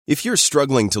If you're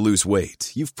struggling to lose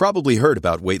weight, you've probably heard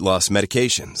about weight loss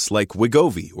medications like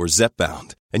Wegovy or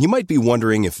Zepbound, and you might be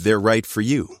wondering if they're right for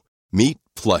you. Meet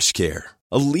PlushCare,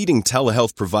 a leading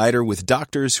telehealth provider with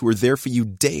doctors who are there for you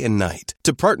day and night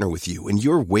to partner with you in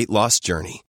your weight loss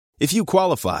journey. If you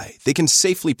qualify, they can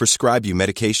safely prescribe you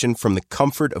medication from the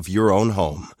comfort of your own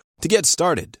home. To get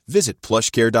started, visit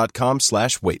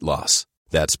plushcare.com/weight-loss.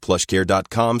 That's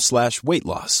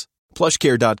plushcare.com/weight-loss.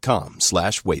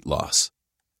 plushcare.com/weight-loss.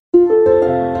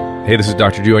 Hey, this is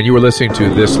Dr. Drew, and you were listening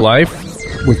to This Life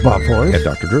with Bob Forrest and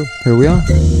Dr. Drew. Here we are.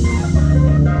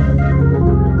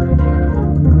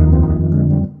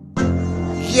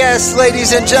 Yes,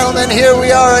 ladies and gentlemen, here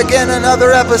we are again,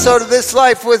 another episode of This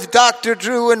Life with Dr.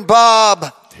 Drew and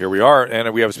Bob. Here we are,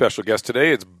 and we have a special guest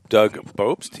today. It's Doug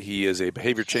Bopst. He is a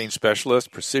behavior change specialist,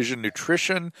 precision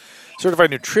nutrition, certified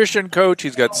nutrition coach.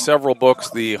 He's got several books.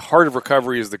 The Heart of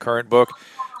Recovery is the current book.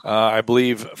 I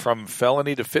believe From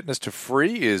Felony to Fitness to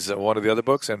Free is one of the other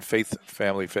books, and Faith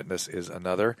Family Fitness is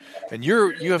another. And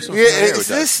you have some. Is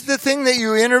this the thing that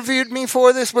you interviewed me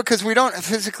for, this book? Because we don't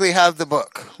physically have the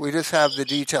book. We just have the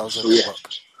details of the book.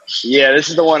 Yeah, this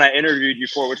is the one I interviewed you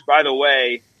for, which, by the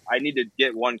way, I need to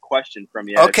get one question from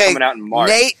you. Okay, it's coming out in March.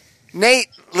 Nate,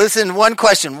 listen, one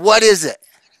question. What is it?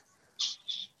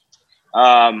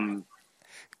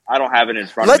 I don't have it in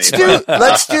front of me.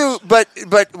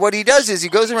 But what he does is he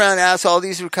goes around and asks all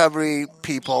these recovery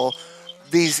people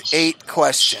these 8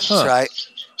 questions, right?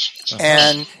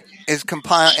 And is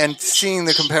and seeing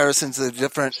the comparisons of the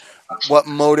different, what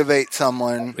motivates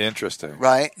someone. Interesting.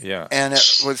 Right? Yeah. And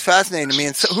it was fascinating to me.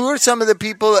 And so, who are some of the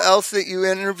people else that you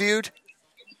interviewed?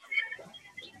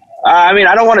 I mean,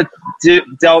 I don't want to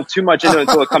delve too much into it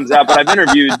until it comes out, but I've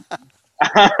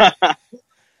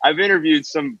interviewed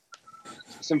some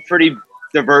pretty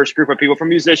diverse group of people, from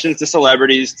musicians to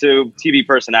celebrities to TV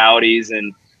personalities.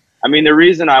 And I mean, the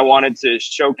reason I wanted to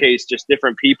showcase just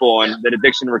different people, and that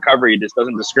addiction recovery just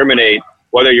doesn't discriminate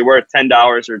whether you're worth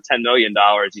 $10 or $10 million.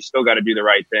 You still got to do the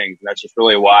right things. And that's just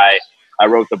really why I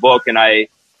wrote the book. And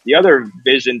the other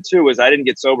vision too is I didn't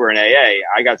get sober in AA.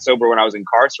 I got sober when I was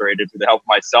incarcerated through the help of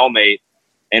my cellmate.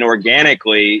 And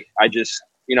organically, I just,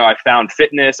 I found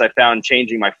fitness. I found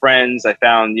changing my friends. I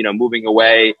found, moving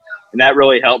away. And that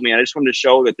really helped me. And I just wanted to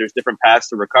show that there's different paths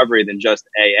to recovery than just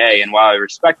AA. And while I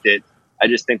respect it, I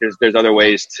just think there's other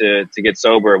ways to get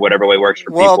sober, whatever way works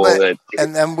for people.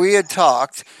 And then we had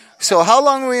talked. So how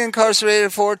long were you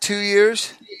incarcerated for? 2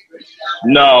 years?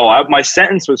 No, my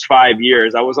sentence was 5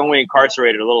 years. I was only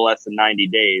incarcerated a little less than 90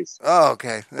 days. Oh,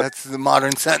 okay. That's the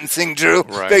modern sentencing, Drew,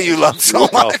 right. that you love so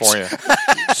much. California.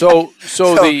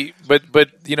 But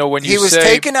when you he was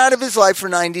taken out of his life for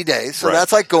 90 days, so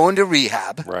that's like going to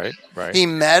rehab. Right. He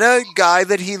met a guy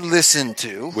that he listened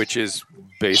to, which is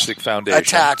basic foundation,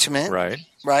 attachment, right?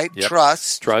 Yep.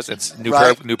 Trust. It's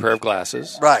new pair of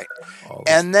glasses, right?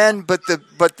 And then, but the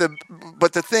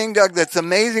thing, Doug, that's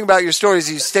amazing about your story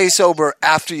is you stay sober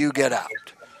after you get out.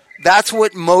 That's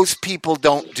what most people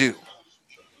don't do.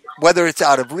 Whether it's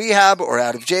out of rehab or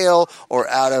out of jail or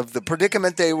out of the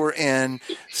predicament they were in,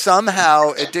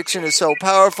 somehow addiction is so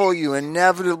powerful, you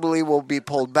inevitably will be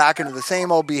pulled back into the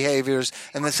same old behaviors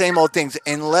and the same old things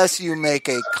unless you make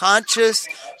a conscious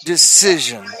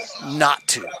decision not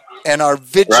to and are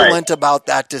vigilant about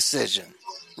that decision,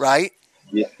 right?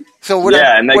 Yeah. So what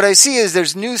I see is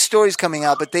there's new stories coming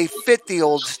out, but they fit the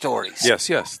old stories. Yes,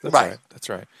 that's right. That's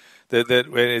right. That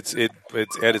it's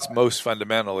at its most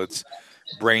fundamental. It's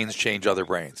brains change other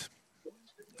brains.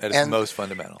 That is most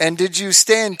fundamental. And did you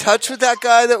stay in touch with that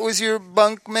guy that was your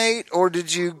bunkmate, or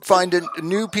did you find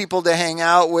new people to hang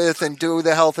out with and do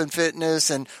the health and fitness?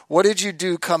 And what did you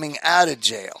do coming out of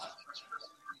jail?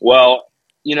 Well,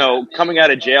 coming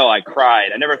out of jail, I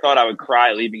cried. I never thought I would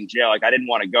cry leaving jail. Like, I didn't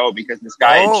want to go because this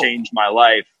guy had changed my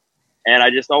life. And I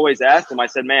just always asked him, I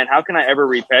said, man, how can I ever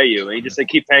repay you? And he just said,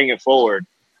 keep paying it forward.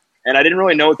 And I didn't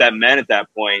really know what that meant at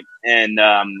that point. And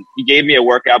he gave me a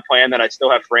workout plan that I still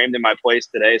have framed in my place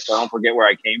today, so I don't forget where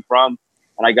I came from.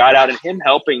 And I got out, and him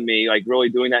helping me, like really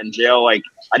doing that in jail, like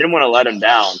I didn't want to let him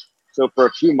down. So for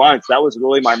a few months, that was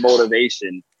really my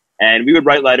motivation. And we would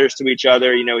write letters to each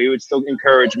other. He would still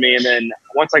encourage me. And then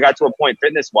once I got to a point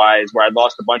fitness-wise where I'd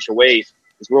lost a bunch of weight,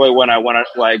 is really when I wanted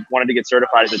to get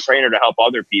certified as a trainer to help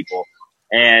other people.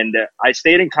 And I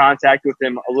stayed in contact with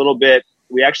him a little bit.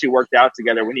 We actually worked out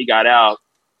together when he got out,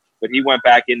 but he went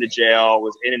back into jail,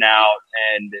 was in and out.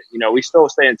 And, we still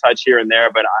stay in touch here and there,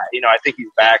 but I think he's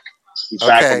back He's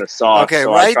back on the sauce. Okay,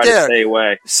 so right I try there. to stay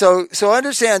away. So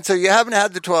understand. So you haven't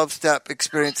had the 12-step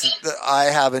experience that I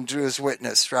have and Drew has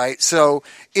witnessed, right? So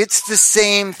it's the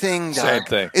same thing, Doug. Same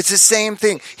thing. It's the same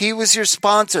thing. He was your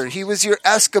sponsor. He was your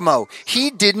Eskimo. He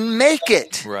didn't make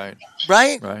it. Right.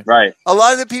 Right? Right. A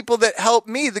lot of the people that helped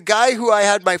me, the guy who I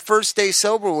had my first day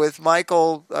sober with,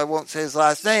 Michael, I won't say his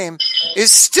last name,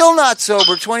 is still not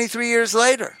sober 23 years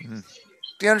later. Mm-hmm.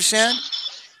 Do you understand?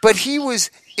 But he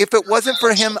was, if it wasn't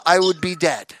for him, I would be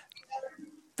dead.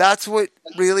 That's what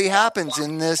really happens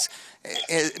in this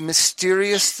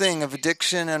mysterious thing of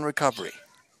addiction and recovery.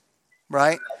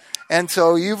 Right? And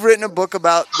so you've written a book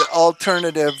about the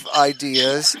alternative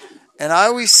ideas. And I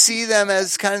always see them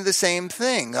as kind of the same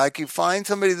thing. Like you find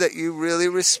somebody that you really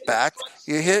respect,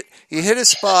 you hit a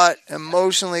spot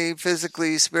emotionally,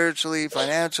 physically, spiritually,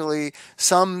 financially,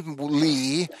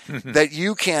 that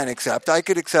you can't accept. I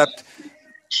could accept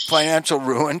financial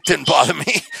ruin, didn't bother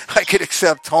me. I could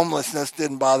accept homelessness,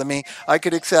 didn't bother me. I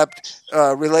could accept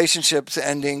relationships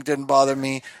ending, didn't bother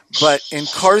me. But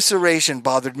incarceration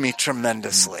bothered me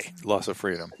tremendously. Loss of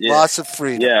freedom. Yeah. Loss of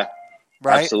freedom. Yeah,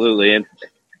 right? Absolutely.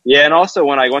 And also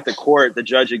when I went to court, the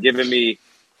judge had given me,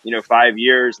 5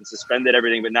 years and suspended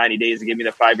everything but 90 days to give me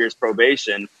the 5 years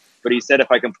probation. But he said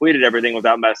if I completed everything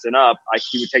without messing up,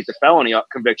 he would take the felony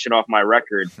conviction off my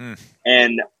record.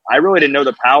 And I really didn't know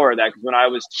the power of that because when I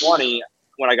was 20,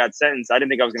 when I got sentenced, I didn't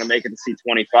think I was going to make it to see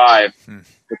 25.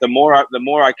 But the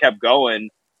more I kept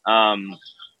going, the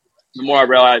more I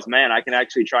realized, man, I can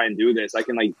actually try and do this. I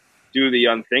can do the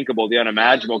unthinkable, the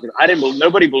unimaginable. Because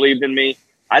nobody believed in me.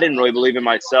 I didn't really believe in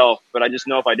myself, but I just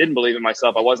know if I didn't believe in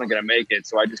myself, I wasn't going to make it.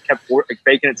 So I just kept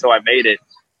faking it till I made it.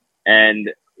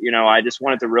 And, I just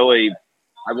wanted to really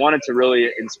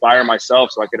inspire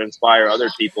myself so I could inspire other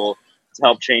people to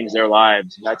help change their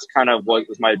lives. And that's kind of what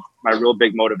was my real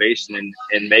big motivation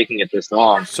in making it this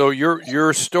long. So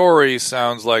your story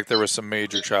sounds like there was some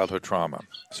major childhood trauma.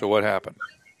 So what happened?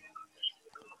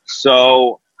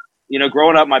 So,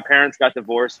 growing up, my parents got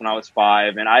divorced when I was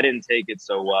 5, and I didn't take it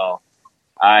so well.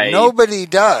 Nobody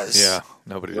does. Yeah,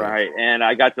 nobody does. Right, and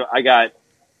I got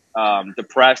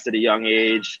depressed at a young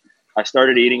age. I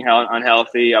started eating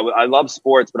unhealthy. I love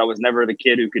sports, but I was never the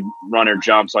kid who could run or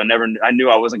jump. So I knew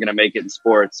I wasn't going to make it in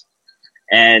sports.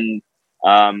 And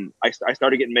I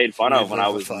started getting made fun of when I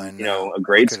was, a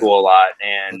grade school a lot.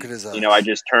 And I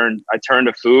turned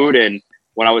to food. And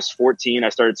when I was 14, I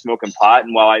started smoking pot.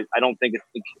 And while I don't think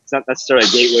it's not necessarily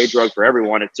a gateway drug for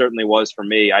everyone, it certainly was for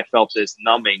me. I felt this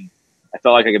numbing. I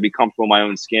felt like I could be comfortable in my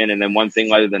own skin, and then one thing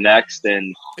led to the next,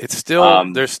 and it's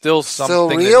still there's still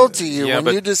something so real to you when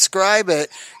you describe it.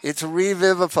 It's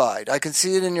revivified. I can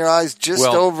see it in your eyes just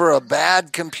over a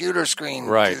bad computer screen.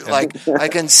 Right, like I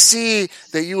can see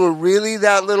that you were really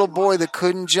that little boy that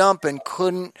couldn't jump and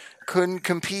couldn't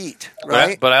compete.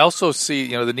 Right, but I also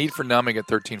see the need for numbing at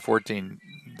 13, 14.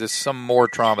 There's some more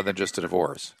trauma than just a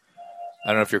divorce. I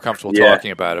don't know if you're comfortable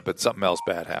talking about it, but something else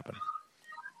bad happened.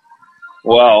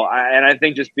 Well, I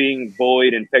think just being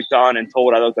bullied and picked on and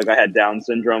told I looked like I had Down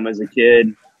syndrome as a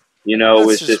kid,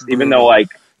 was just brutal. Even though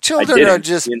children are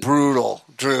just brutal,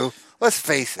 Drew. Let's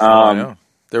face it. I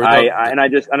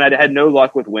had no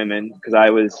luck with women because I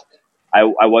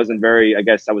wasn't very, I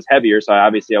guess I was heavier, so I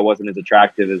wasn't as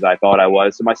attractive as I thought I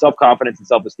was. So my self-confidence and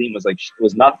self-esteem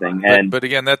was nothing. And but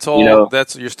again, that's all.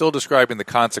 You're still describing the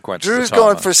consequences. Drew's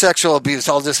going for sexual abuse.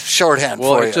 I'll just shorthand for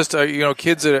you. Well, it's just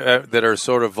kids that are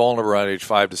sort of vulnerable at age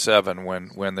 5 to 7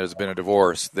 when there's been a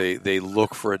divorce, they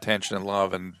look for attention and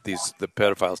love, and the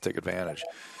pedophiles take advantage.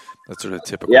 That's sort of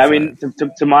typical. Yeah, I mean,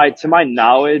 to my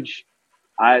knowledge,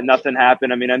 nothing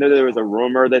happened. I mean, I know there was a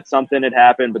rumor that something had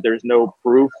happened, but there's no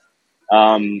proof.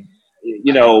 But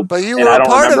you were a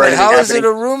part of it. How is it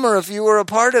a rumor if you were a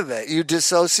part of it? You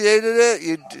dissociated it.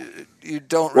 You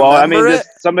don't remember it. Well, I mean,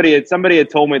 somebody had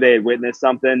told me they had witnessed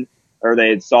something, or they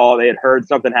had heard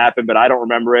something happen, but I don't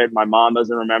remember it. My mom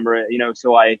doesn't remember it.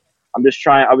 So I'm just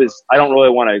trying. I don't really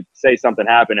want to say something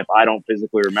happened if I don't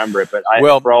physically remember it. But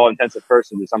for all intents and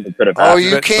purposes, something could have happened. Oh,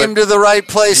 you came to the right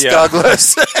place,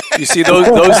 Douglas. You see,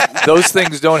 those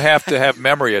things don't have to have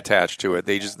memory attached to it.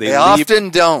 They often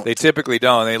don't. They typically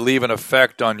don't. They leave an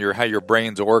effect on how your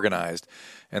brain's organized,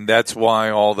 and that's why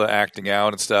all the acting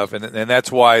out and stuff, and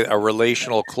that's why a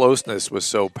relational closeness was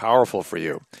so powerful for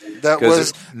you. That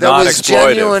was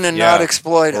genuine and not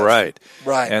exploitive.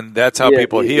 Right. And that's how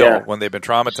people heal when they've been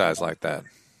traumatized like that.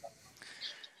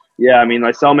 Yeah, I mean,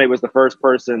 my cellmate was the first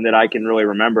person that I can really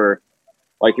remember.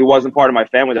 Who wasn't part of my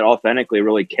family that authentically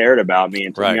really cared about me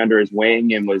and took me under his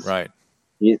wing and was,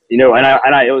 you know, and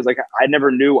I it was like, I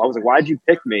never knew. I was like, why'd you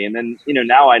pick me? And then, you know,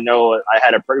 now I know I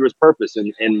had there was purpose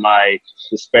in my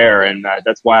despair. And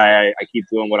that's why I keep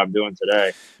doing what I'm doing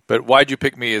today. But why'd you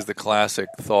pick me is the classic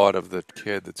thought of the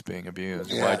kid that's being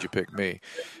abused. Yeah. Why'd you pick me?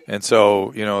 And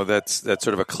so, you know, that's sort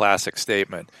of a classic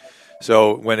statement.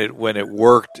 So when it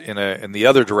worked in the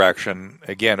other direction,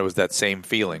 again, it was that same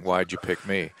feeling. Why'd you pick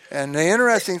me? And the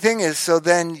interesting thing is, so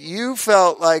then you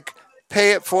felt like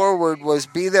Pay It Forward was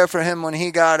be there for him when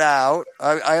he got out.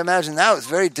 I imagine that was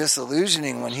very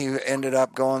disillusioning when he ended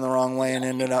up going the wrong way and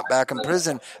ended up back in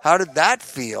prison. How did that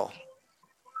feel?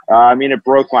 I mean, it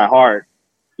broke my heart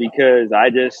because I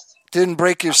just... Didn't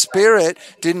break your spirit,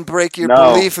 didn't break your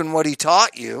No. belief in what he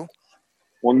taught you.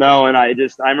 Well, no, and I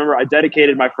remember I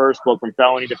dedicated my first book, From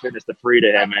Felony to Fitness to Free,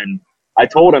 to him, and I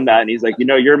told him that, and he's like, you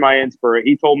know, you're my inspiration.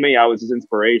 He told me I was his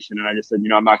inspiration, and I just said, you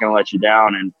know, I'm not going to let you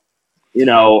down, and, you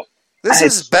know... This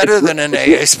is better than an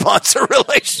AA sponsor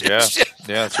relationship.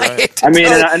 Yeah, that's right. I mean,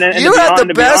 and you had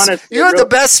to be honest, you had the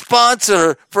best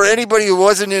sponsor for anybody who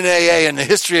wasn't in AA in the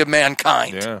history of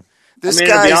mankind. Yeah. This to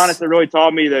be honest, it really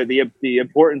taught me the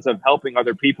importance of helping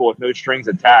other people with no strings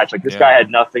attached. Like, this guy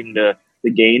had nothing to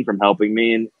gain from helping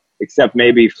me, and except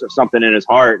maybe something in his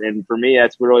heart. And for me,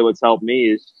 that's really what's helped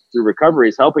me is through recovery,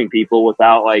 is helping people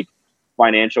without like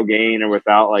financial gain or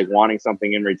without like wanting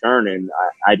something in return. And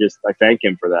I thank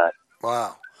him for that.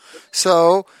 Wow.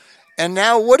 So, and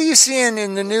now what are you seeing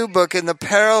in the new book in the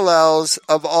parallels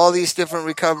of all these different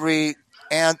recovery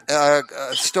and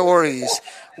stories?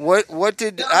 What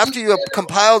did, after you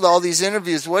compiled all these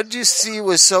interviews, what did you see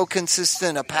was so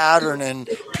consistent a pattern in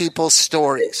people's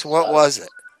stories? What was it?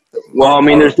 Well, I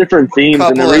mean, there's different themes,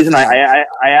 and the reason I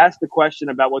asked the question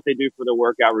about what they do for their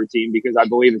workout routine, because I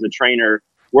believe as a trainer,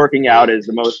 working out is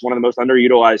one of the most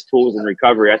underutilized tools in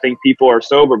recovery. I think people are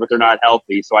sober, but they're not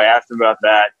healthy. So I asked them about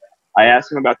that. I asked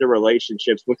them about their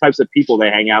relationships, what types of people they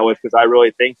hang out with, because I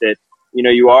really think that, you know,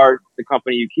 you are the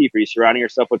company you keep. Are you surrounding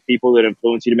yourself with people that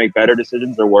influence you to make better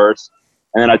decisions or worse?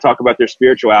 And then I talk about their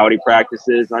spirituality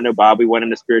practices. I know Bobby went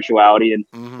into spirituality,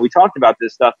 and we talked about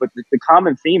this stuff, but the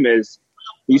common theme is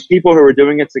these people who are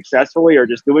doing it successfully are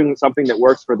just doing something that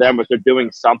works for them, but they're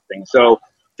doing something. So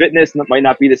fitness might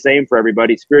not be the same for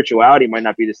everybody. Spirituality might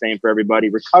not be the same for everybody.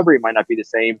 Recovery might not be the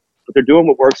same, but they're doing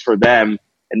what works for them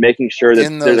and making sure that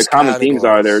the common themes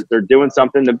are they're doing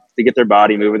something to get their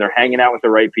body moving. They're hanging out with the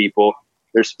right people.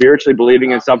 They're spiritually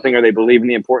believing in something, or they believe in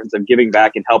the importance of giving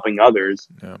back and helping others.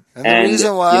 Yeah. And the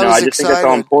reason why I just think that's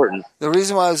all important. The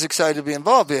reason why I was excited to be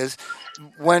involved is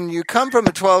when you come from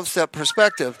a 12-step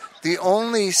perspective, the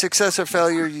only success or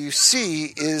failure you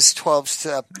see is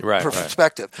 12-step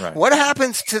perspective. Right. What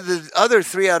happens to the other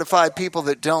 3 out of 5 people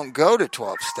that don't go to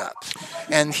 12 steps?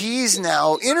 And he's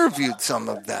now interviewed some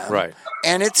of them. Right.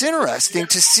 And it's interesting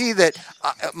to see that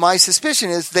my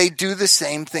suspicion is they do the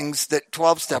same things that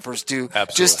 12-steppers do,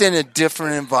 just in a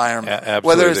different environment.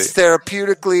 Whether it's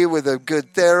therapeutically with a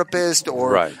good therapist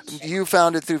or you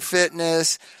found it through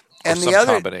fitness. And the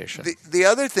other combination. The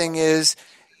other thing is,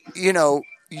 you know,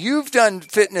 you've done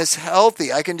fitness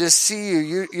healthy. I can just see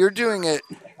you're doing it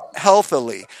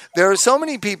healthily. There are so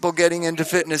many people getting into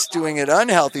fitness doing it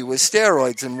unhealthy with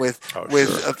steroids and with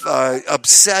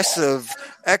obsessive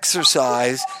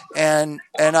exercise. And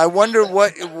I wonder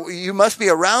what you must be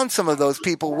around some of those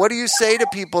people. What do you say to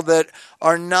people that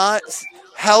are not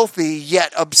healthy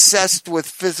yet obsessed with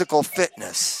physical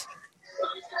fitness?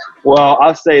 Well,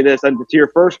 I'll say this, and to your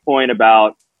first point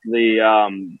about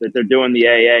that they're doing the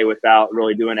AA without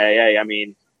really doing AA. I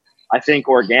mean, I think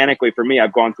organically for me,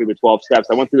 I've gone through the 12 steps.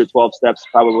 I went through the 12 steps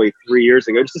probably 3 years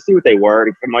ago just to see what they were,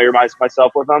 to familiarize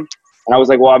myself with them. And I was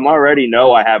like, well, I already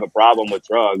know I have a problem with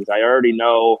drugs. I already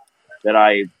know that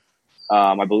I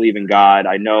believe in God.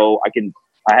 I know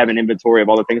I have an inventory of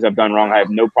all the things I've done wrong. I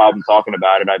have no problem talking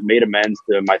about it. I've made amends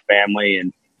to my family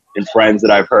and friends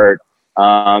that I've hurt.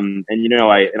 And you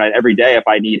know, every day if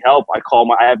I need help, I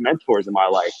have mentors in my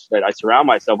life that I surround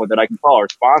myself with that I can call, or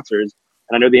sponsors,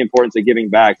 and I know the importance of giving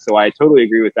back. So I totally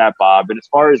agree with that, Bob. And as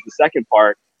far as the second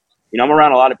part, you know, I'm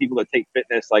around a lot of people that take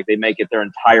fitness like they make it their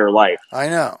entire life. I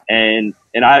know. And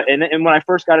when I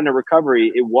first got into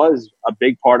recovery, it was a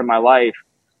big part of my life,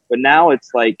 but now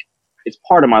it's like it's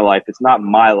part of my life. It's not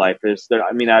my life.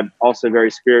 I'm also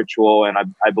very spiritual, and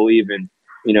I believe in,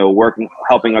 you know,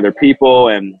 helping other people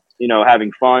and, you know,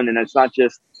 having fun. And it's not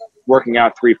just working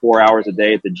out 3-4 hours a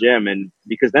day at the gym. And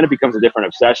because then it becomes a different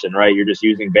obsession, right? You're just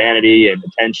using vanity and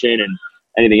attention and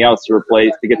anything else to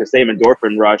get the same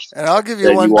endorphin rush. And I'll give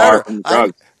you one better.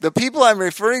 The people I'm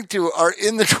referring to are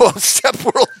in the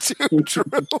 12-step world too, Drew.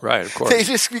 Right, of course. They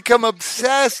just become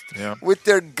obsessed with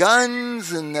their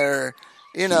guns and their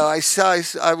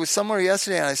I was somewhere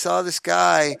yesterday and I saw this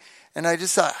guy and I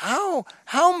just thought,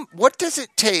 what does it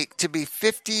take to be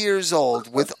 50 years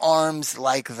old with arms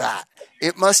like that?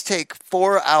 It must take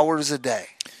 4 hours a day.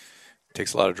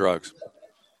 Takes a lot of drugs.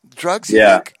 Drugs, you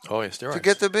think? Oh, yeah, steroids. To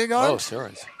get the big arms? Oh,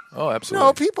 steroids. Oh, absolutely.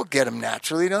 No, people get them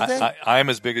naturally, don't they? I'm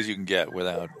as big as you can get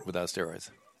without steroids.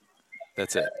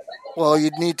 That's it. Well,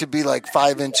 you'd need to be like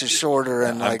 5 inches shorter,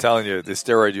 and I'm telling you, the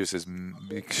steroid use is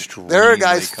extremely. There are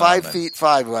guys common.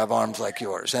 5'5" who have arms like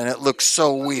yours, and it looks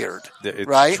so weird,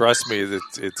 right? Trust me,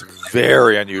 it's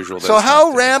very unusual. So,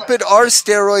 how rampant are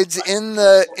steroids in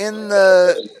the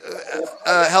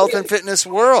health and fitness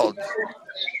world?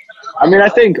 I mean, I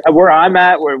think where I'm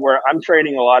at, where I'm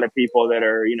training a lot of people that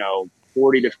are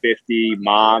 40 to 50,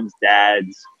 moms,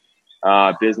 dads.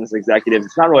 Business executives.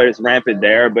 It's not really as rampant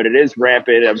there, but it is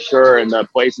rampant, I'm sure, in the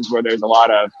places where there's a lot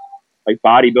of like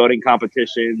bodybuilding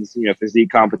competitions,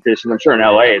 physique competitions. I'm sure in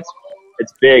LA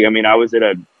it's big. I mean, I was at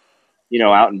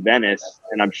out in Venice,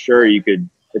 and I'm sure you could,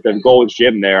 at the Gold's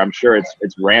Gym there, I'm sure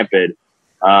it's rampant.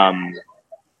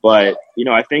 But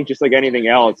I think just like anything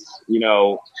else,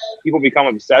 people become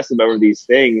obsessive over these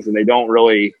things, and they don't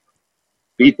really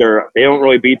beat that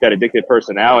addictive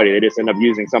personality. They just end up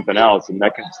using something else, and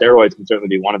steroids can certainly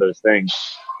be one of those things.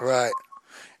 Right.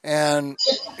 And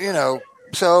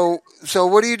so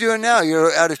what are you doing now?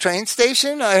 You're at a train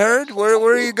station, I heard. Where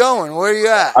are you going? Where are you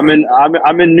at?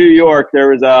 I'm in New York. There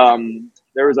was a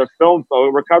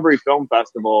recovery film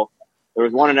festival. There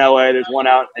was one in LA. There's one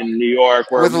out in New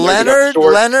York with Leonard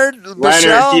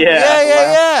Michelle.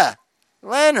 Yeah.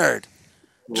 Leonard.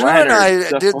 Drew and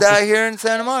I did that here in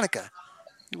Santa Monica.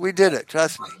 We did it.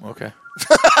 Trust me. Okay.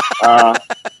 So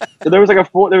there was a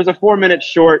 4-minute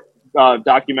short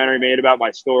documentary made about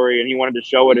my story, and he wanted to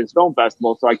show it at his film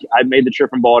festival. So I made the trip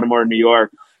from Baltimore to New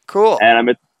York. Cool. And I'm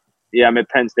at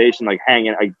Penn Station, like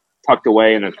hanging, tucked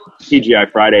away in a TGI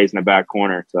Fridays in the back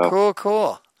corner. So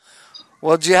cool.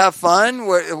 Well, did you have fun?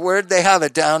 Where'd they have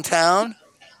it? Downtown?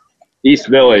 East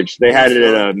Village. They had it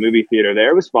at a movie theater there.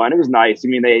 It was fun. It was nice. I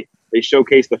mean, they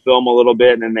showcased the film a little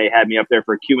bit, and then they had me up there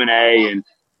for a Q&A, and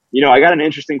I got an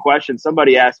interesting question.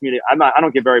 Somebody asked me I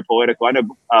don't get very political. I know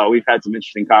we've had some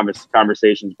interesting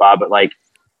conversations, Bob, but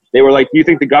they were like, do you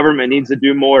think the government needs to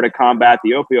do more to combat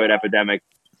the opioid epidemic?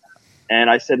 And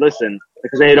I said, listen,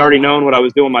 because they had already known what I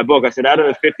was doing in my book. I said, out of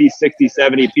the 50, 60,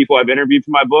 70 people I've interviewed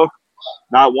for my book,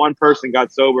 not one person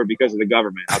got sober because of the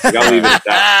government. I'll leave it at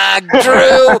that.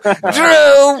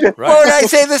 Drew, right. What did I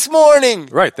say this morning?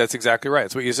 Right, that's exactly right.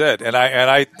 That's what you said. And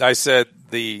I said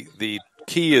the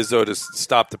key is, though, to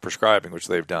stop the prescribing, which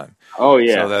they've done. Oh,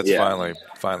 yeah. So that's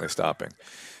finally stopping.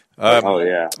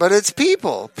 But it's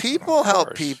people. People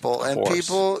help people. And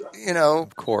people,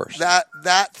 of course.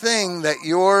 That thing that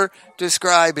you're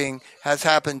describing has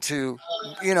happened to,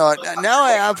 now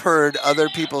I have heard other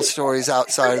people's stories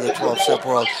outside of the 12-step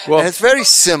world. Well, and it's very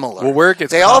similar. Well, where it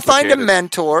gets they all find a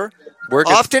mentor.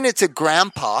 Often it's a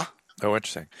grandpa. Oh,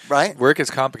 interesting. Right? Where it gets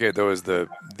complicated, though, is the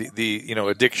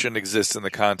addiction exists in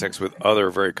the context with other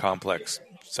very complex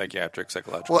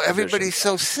psychological Well, everybody's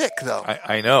so sick, though.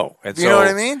 I know. And you know what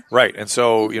I mean? Right. And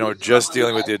so, just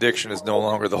dealing with the addiction is no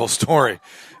longer the whole story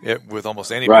with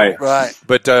almost anybody. Right.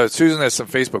 But Susan has some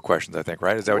Facebook questions, I think,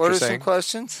 right? Is that what you're saying? What are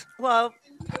some questions? Well,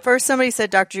 first somebody said,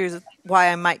 Dr. Drew, why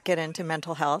I might get into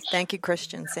mental health. Thank you,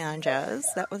 Christian Sanchez.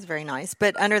 That was very nice.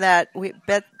 But under that,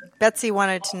 Betsy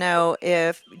wanted to know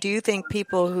do you think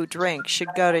people who drink should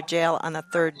go to jail on the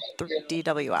third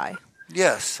DWI?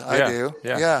 Yes, I do.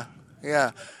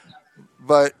 Yeah.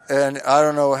 But, and I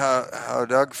don't know how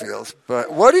Doug feels,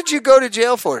 but what did you go to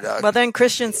jail for, Doug? Well, then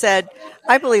Christian said,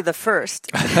 I believe the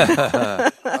first. Oh,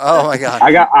 my God.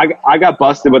 I got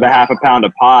busted with a half a pound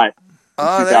of pot.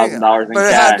 Oh, $2,000 in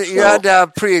cash. You had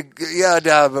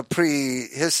to have a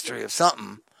pre-history of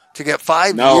something to get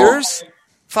 5 years?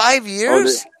 5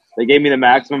 years? They gave me the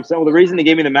maximum sentence. Well, the reason they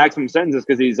gave me the maximum sentence is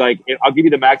because he's like, I'll give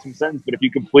you the maximum sentence, but if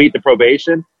you complete the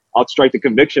probation, I'll strike the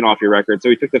conviction off your record. So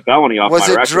he took the felony off my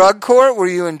record. Was it drug court? Were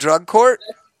you in drug court?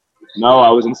 No, I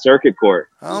was in circuit court.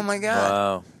 Oh, my God.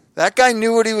 Wow. That guy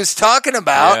knew what he was talking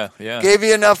about. Yeah. Gave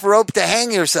you enough rope to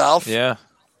hang yourself. Yeah.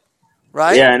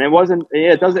 Right? Yeah, and it wasn't,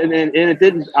 it doesn't, and it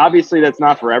didn't, obviously that's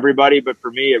not for everybody, but for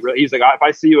me, he's like, if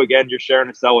I see you again, you're sharing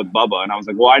a cell with Bubba. And I was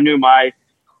like, well, I knew my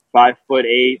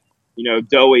 5'8",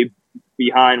 doughy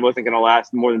behind wasn't going to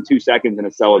last more than 2 seconds in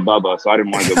a cell with Bubba, so I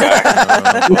didn't want to go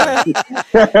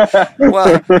back.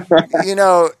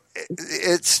 Well,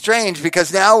 it's strange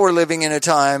because now we're living in a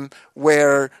time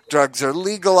where drugs are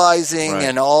legalizing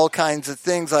and all kinds of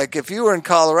things. Like if you were in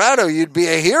Colorado, you'd be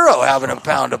a hero having a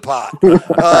pound of pot.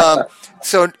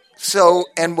 So,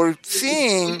 and we're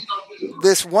seeing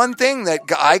this one thing that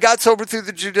I got sober through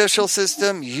the judicial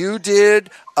system, you did,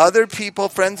 other people,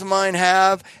 friends of mine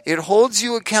have. It holds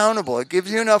you accountable. It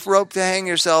gives you enough rope to hang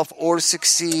yourself or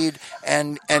succeed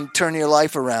and turn your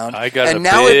life around. I got and in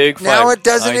a big fight. Now it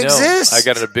doesn't I know. exist. I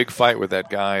got in a big fight with that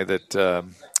guy that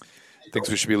thinks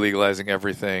we should be legalizing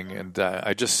everything, and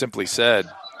I just simply said,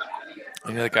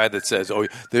 you know, the guy that says, "Oh,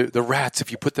 the rats, if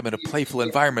you put them in a playful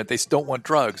environment, they don't want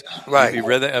drugs." Right. You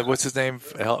read that? What's his name?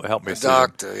 Help me. The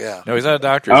doctor, yeah. No, he's not a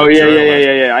doctor. Oh, He's a yeah.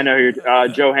 journalist. I know who you're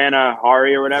Johanna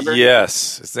Hari or whatever.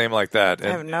 Yes, his name like that. I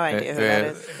have no idea who that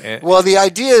is. Well, the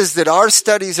idea is that our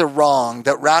studies are wrong.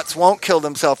 That rats won't kill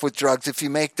themselves with drugs if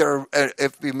you make their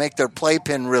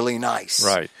playpen really nice.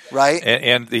 Right. Right.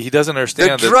 And he doesn't The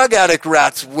understand that. drug addict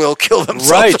rats will kill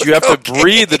themselves. Right. with You have cocaine. to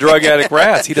breed the drug addict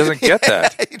rats. He doesn't get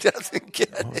that. He doesn't get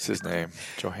it. What's his name?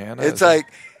 Johanna. It's like,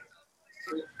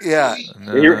 yeah.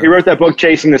 He wrote that book,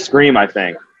 Chasing the Scream, I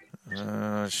think.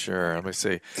 Sure. Let me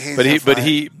see. He's But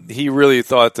he really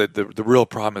thought that the real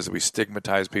problem is that we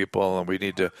stigmatize people and we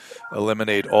need to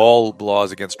eliminate all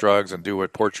laws against drugs and do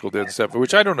what Portugal did and stuff,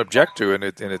 which I don't object to in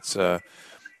its in its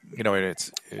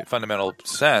fundamental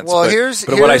sense. Well,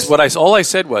 but all I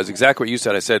said was exactly what you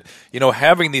said. I said,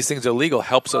 having these things illegal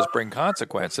helps us bring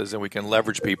consequences, and we can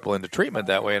leverage people into treatment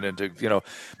that way, and into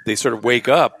they sort of wake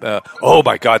up. Oh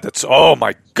my God, that's so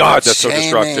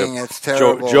destructive. It's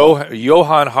terrible.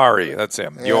 Johann Hari, that's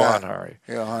him. Yeah. Johann Hari.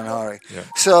 Johann Hari. Yeah.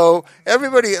 So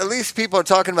everybody, at least people are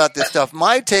talking about this stuff.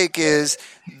 My take is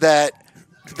that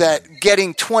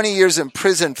getting 20 years in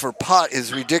prison for pot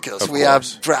is ridiculous. We have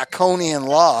draconian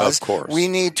laws. Of course. We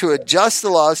need to adjust the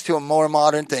laws to a more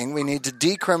modern thing. We need to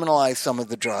decriminalize some of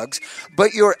the drugs.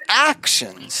 But your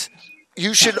actions,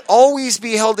 you should always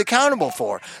be held accountable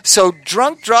for. So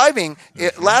drunk driving,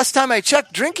 last time I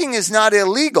checked, drinking is not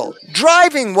illegal.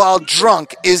 Driving while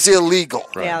drunk is illegal.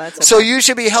 Right. Yeah, that's so you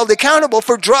should be held accountable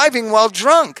for driving while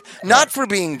drunk, not for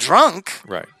being drunk.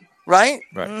 Right. Right?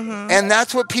 Right. Mm-hmm. And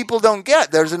that's what people don't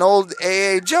get. There's an old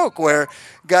AA joke where a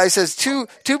guy says two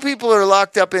people are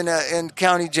locked up in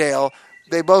county jail.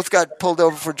 They both got pulled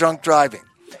over for drunk driving.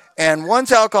 And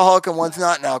one's alcoholic and one's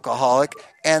not an alcoholic.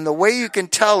 And the way you can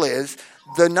tell is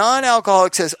the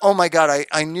non-alcoholic says, "Oh my God,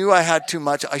 I knew I had too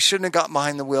much. I shouldn't have gotten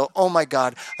behind the wheel. Oh my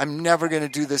God, I'm never going to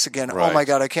do this again. Right. Oh my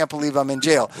God, I can't believe I'm in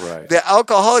jail." Right. The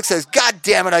alcoholic says, "God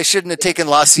damn it, I shouldn't have taken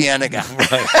La Cienega."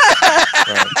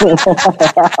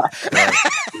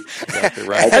 Exactly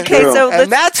right. Okay, so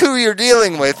And that's who you're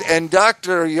dealing with. And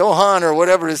Dr. Johann, or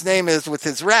whatever his name is, with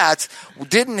his rats,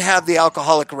 didn't have the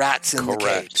alcoholic rats in the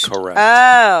cage. Correct.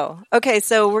 Oh, okay.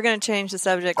 So we're going to change the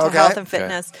subject to Okay. health and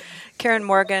fitness. Karen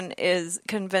Morgan is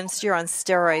convinced you're on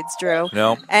steroids, Drew.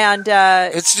 No. And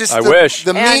It's just I wish.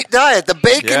 the meat diet, the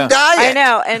bacon Yeah. diet. I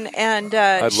know, and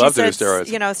I'd she love to do said, steroids.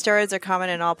 Steroids are common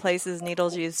in all places.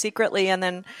 Needles used secretly, and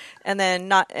then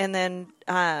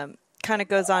kind of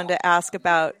goes on to ask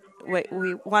about.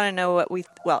 We want to know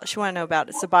she want to know about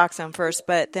Suboxone first,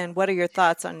 but then what are your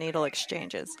thoughts on needle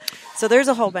exchanges? So there's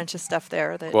a whole bunch of stuff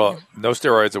there. Well, no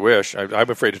steroids, I wish.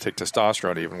 I'm afraid to take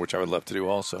testosterone even, which I would love to do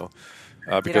also,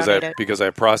 because I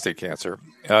have prostate cancer.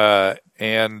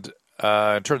 And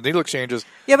in terms of needle exchanges,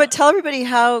 yeah, but tell everybody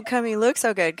how come you look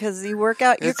so good, because you work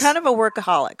out. You're kind of a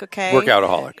workaholic, okay?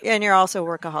 Workoutaholic. And you're also a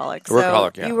workaholic.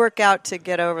 Workaholic, so yeah. you work out to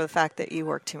get over the fact that you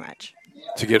work too much.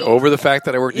 To get over the fact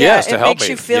that I work, Yeah, yes, to help me. It makes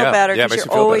you feel better Yeah, it because makes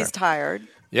you're me feel always better. tired.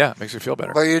 Yeah, it makes me feel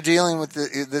better. But you're dealing with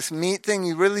this meat thing.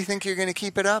 You really think you're going to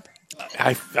keep it up?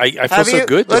 I feel so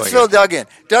good doing Let's fill it. Doug in.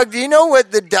 Doug, do you know what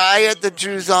the diet that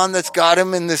Drew's on that's got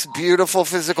him in this beautiful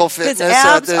physical fitness? His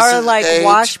abs at this are like age?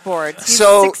 washboards. He's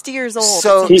So- 60 years old.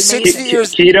 so It's amazing. 60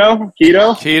 years.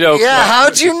 Keto? Yeah,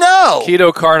 how'd you know?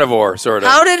 Keto carnivore, sort of.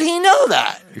 How did he know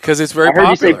that? Because it's very I heard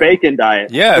popular. you say bacon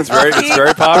diet. Yeah, it's very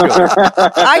popular.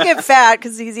 I get fat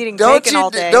because he's eating bacon all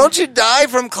day. Don't you die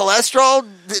from cholesterol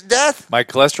death? My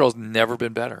cholesterol's never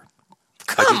been better.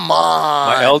 Come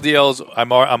on. My LDL's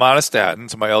I'm on a statin,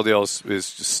 so my LDL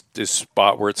is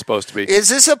spot where it's supposed to be. Is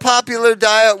this a popular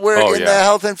diet in the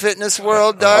health and fitness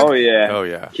world, Doug? Oh yeah. Oh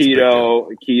yeah.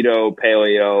 Keto,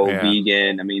 paleo, Yeah.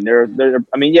 vegan. I mean,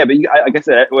 but like I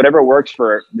said, whatever works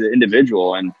for the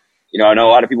individual. And I know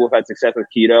a lot of people have had success with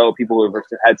keto. People who have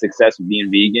had success with being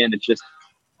vegan. It's just,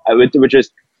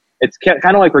 it's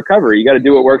kind of like recovery. You got to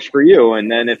do what works for you, and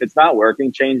then if it's not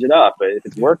working, change it up. But if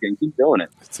it's working, keep doing it.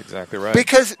 That's exactly right.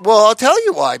 Because, I'll tell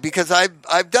you why. Because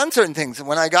I've done certain things.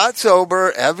 When I got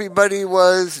sober, everybody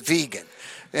was vegan.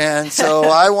 And so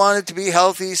I wanted to be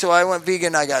healthy, so I went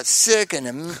vegan. I got sick and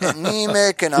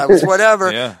anemic, and I was whatever.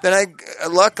 Yeah. Then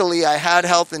luckily I had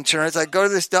health insurance. I go to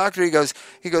this doctor. He goes,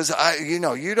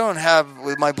 you don't have.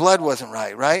 My blood wasn't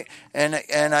right?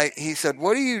 He said,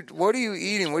 what are you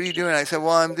eating? What are you doing? I said,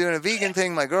 well, I'm doing a vegan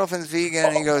thing. My girlfriend's vegan.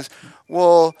 And he goes,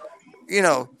 well,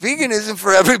 vegan isn't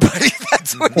for everybody.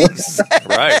 That's what he said.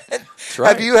 Right. That's right.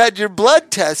 Have you had your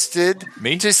blood tested?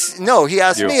 Me? No, he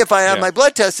asked me if I had Yeah. my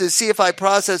blood tested to see if I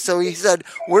processed. So he said,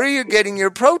 where are you getting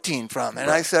your protein from? And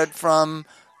I said, from,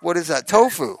 what is that,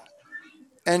 tofu?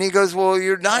 And he goes, well,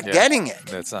 you're not getting it.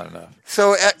 That's not enough.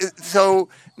 So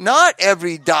not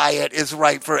every diet is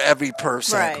right for every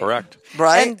person. Right. Correct.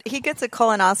 Right? And he gets a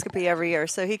colonoscopy every year,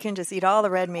 so he can just eat all the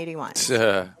red meat he wants.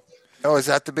 Oh, is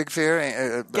that the big fear?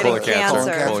 Getting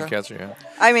cancer. Colon cancer, yeah.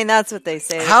 I mean, that's what they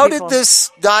say. How People- did this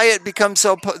diet become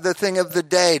the thing of the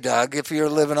day, Doug, if you're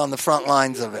living on the front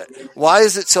lines of it? Why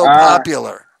is it so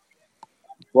popular?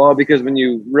 Well, because when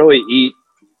you really eat,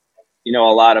 a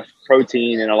lot of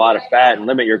protein and a lot of fat and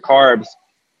limit your carbs,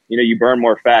 you burn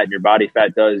more fat and your body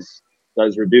fat does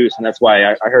reduce. And that's why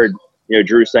I heard,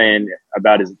 Drew saying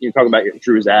about talking about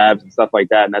Drew's abs and stuff like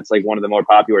that. And that's like one of the more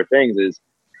popular things is,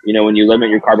 when you limit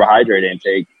your carbohydrate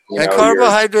intake. And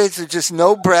carbohydrates are just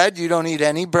no bread. You don't eat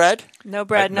any bread? No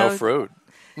bread, No fruit.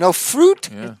 No fruit?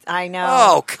 Yeah. I know.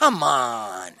 Oh, come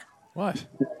on. What?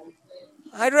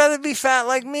 I'd rather be fat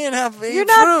like me and have You're eat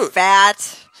not fruit.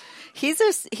 fat. He's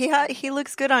just he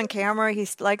looks good on camera. He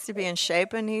likes to be in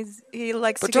shape, and he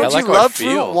likes But to don't get. I like you how I love feel.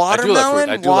 fruit? I do love Watermelon? fruit.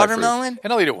 I do love fruit. Watermelon?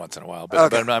 And I'll eat it once in a while, but,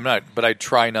 Okay. but I'm not. But I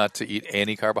try not to eat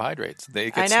any carbohydrates. They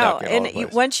get I know, snuck in all the and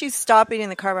place. once you stop eating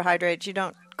the carbohydrates, you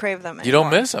don't crave them anymore. You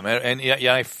don't miss them, and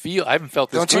I haven't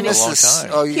felt this Don't you good in a miss long this? time.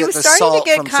 Oh, you He get was the starting salt to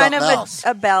get from kind of something else.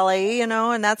 a belly,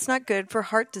 and that's not good for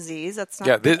heart disease. That's not.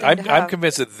 Yeah, a good thing to I'm have.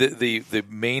 convinced that the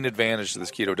main advantage to this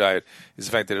keto diet is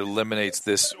the fact that it eliminates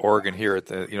this organ here at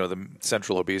the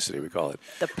central obesity, we call it,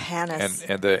 the panis.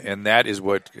 and that is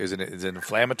what is an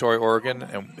inflammatory organ,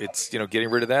 and it's getting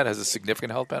rid of that has a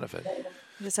significant health benefit.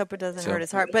 Just hope it doesn't So- hurt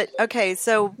his heart. But okay,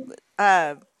 so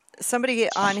somebody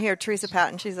on here, Teresa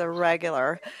Patton, she's a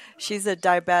regular. She's a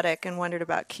diabetic and wondered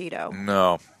about keto.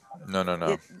 No.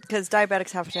 Because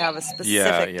diabetics have to have a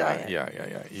specific diet. Yeah.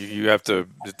 You have to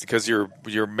because you're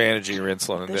managing your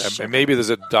insulin, The sugar. and maybe there's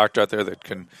a doctor out there that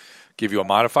can give you a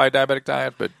modified diabetic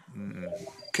diet, but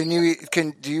Do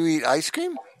you eat ice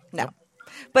cream? No.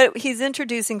 But he's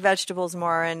introducing vegetables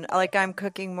more, and I'm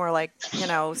cooking more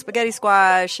spaghetti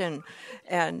squash, and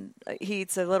he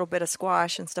eats a little bit of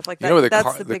squash and stuff like that.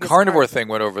 That's the the biggest carnivore part. thing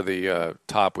went over the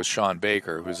top with Sean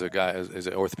Baker, who's is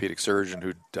an orthopedic surgeon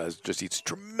who just eats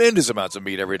tremendous amounts of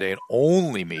meat every day and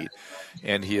only meat,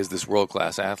 and he is this world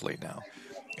class athlete now.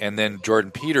 And then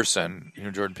Jordan Peterson, you know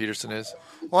who Jordan Peterson is?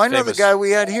 Well, I know Famous- the guy we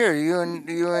had here. You and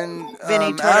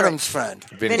Vinny Tortorich. Adam's friend.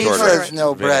 Vinny He Tortorich. says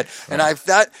no bread, and I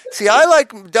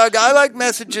like Doug. I like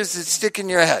messages that stick in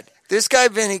your head. This guy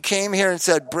Vinny came here and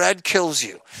said bread kills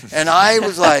you, and I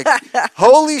was like,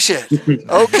 "Holy shit!"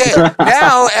 Okay,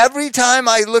 now every time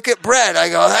I look at bread, I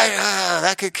go,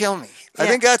 "That could kill me." I Yeah.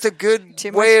 think that's a good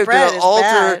Too much way bread to is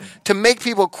alter bad. to make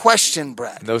people question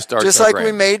bread. No starch, just no like we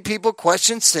grain. made people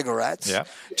question cigarettes. Yeah.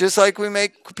 Just like we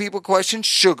make people question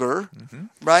sugar, Mm-hmm.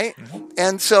 right?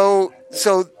 And so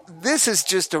this is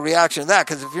just a reaction to that,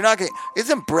 because if you're not getting,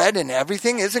 isn't bread in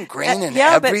everything? Isn't grain in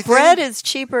Yeah, everything? but bread is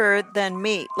cheaper than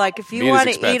meat. Like if you Meat is want to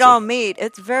eat expensive. all meat,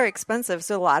 it's very expensive.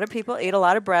 So a lot of people eat a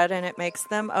lot of bread, and it makes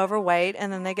them overweight,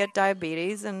 and then they get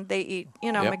diabetes, and they eat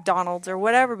Yep. McDonald's or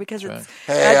whatever because it's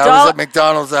Hey, I was at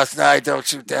McDonald's last night. Don't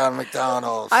shoot down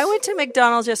McDonald's. I went to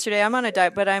McDonald's yesterday. I'm on a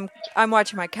diet, but I'm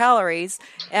watching my calories,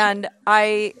 and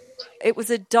it was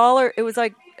 $1. It was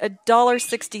like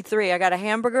 $1.63. I got a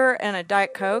hamburger and a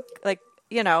Diet Coke,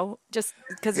 just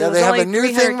because it was they have only a new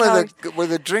 300 thing calories. where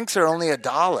the drinks are only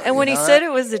 $1. And when you he know said that?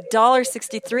 it was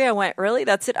 $1.63, I went, "Really?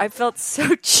 That's it?" I felt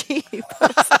so cheap. I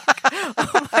was like,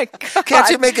 oh my god! Can't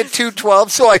you make it $2.12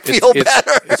 so I feel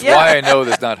better? It's Yeah. why I know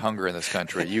there's not hunger in this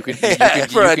country. You can For you can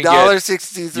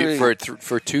 $1.63.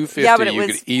 for $2.50. Yeah, but it you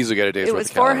was- could easily get a day's It worth was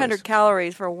of calories. 400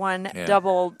 calories for one Yeah.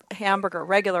 double hamburger,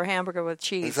 regular hamburger with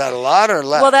cheese. Is that a lot or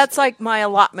less? Well, that's like my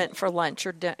allotment for lunch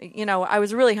or I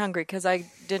was really hungry because I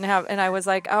didn't have, and I was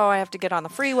like, oh, I have to get on the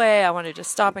freeway. I want to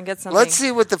just stop and get something. Let's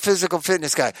see what the physical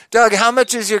fitness guy. Doug, how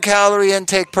much is your calorie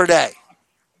intake per day?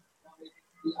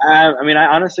 I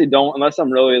honestly don't, unless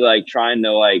I'm really trying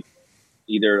to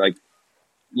either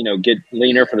get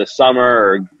leaner for the summer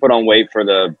or put on weight for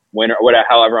the winter or whatever.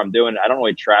 However I'm doing it, I don't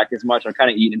really track as much. I kind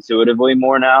of eat intuitively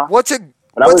more now. What's a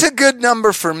But What's a good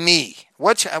number for me?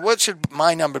 What should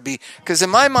my number be? Because in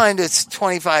my mind, it's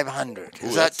 2,500.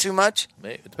 Is that too much?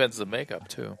 It depends on the makeup,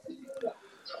 too.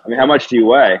 I mean, how much do you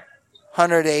weigh?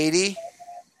 180,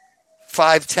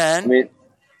 5'10". I mean,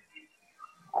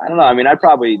 I don't know. I mean, I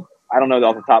don't know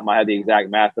off the top of my head the exact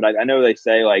math, but I know they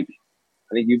say, like,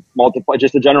 I think you multiply,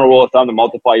 just a general rule of thumb, to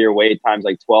multiply your weight times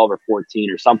like 12 or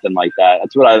 14 or something like that.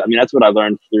 That's what I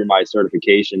learned through my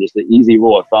certification, just the easy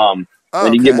rule of thumb. Oh,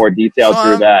 then you can get more details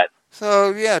through that.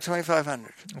 So, yeah,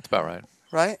 2,500. That's about right.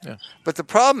 Right? Yeah. But the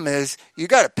problem is you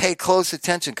got to pay close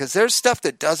attention because there's stuff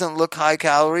that doesn't look high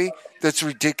calorie that's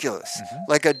ridiculous. Mm-hmm.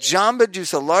 Like a Jamba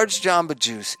Juice, a large Jamba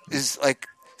Juice is like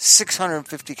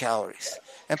 650 calories.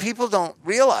 And people don't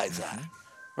realize that,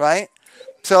 right?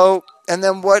 So, and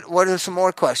then what are some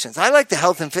more questions? I like the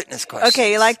health and fitness questions.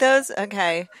 Okay, you like those?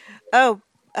 Okay. Oh,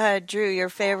 Drew, your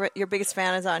biggest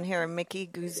fan is on here, Mickey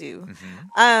Guzu.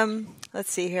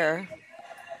 Let's see here.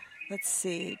 Let's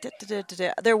see.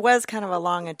 There was kind of a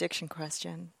long addiction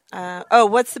question.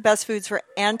 What's the best foods for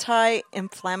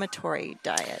anti-inflammatory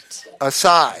diet?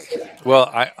 Acai. Well,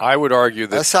 I would argue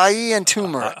that Acai and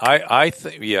turmeric. I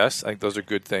think yes, I think those are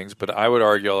good things. But I would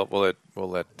argue we'll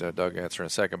let Doug answer in a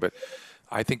second. But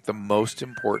I think the most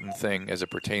important thing as it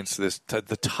pertains to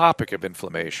the topic of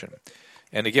inflammation.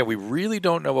 And again, we really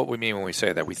don't know what we mean when we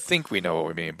say that. We think we know what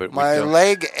we mean, but my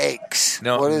leg aches.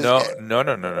 No.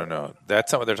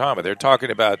 That's not what they're talking about. They're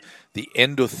talking about the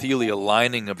endothelial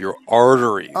lining of your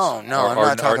arteries. Oh no, I'm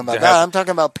not talking about that. I'm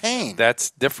talking about pain.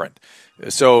 That's different.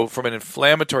 So, from an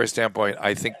inflammatory standpoint,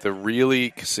 I think the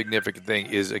really significant thing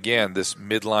is again this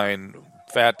midline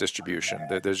fat distribution.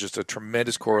 That there's just a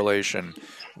tremendous correlation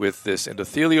with this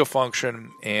endothelial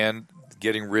function and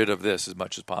getting rid of this as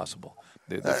much as possible.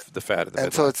 The fat of the midline.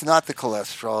 And so it's not the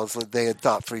cholesterol as they had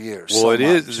thought for years. Well, it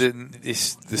is. The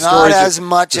not as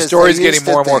much as the story's getting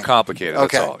more and more complicated.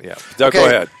 Okay. That's all. Yeah. Doug, go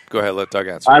ahead. Go ahead. Let Doug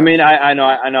answer. I mean, I know.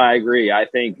 I agree. I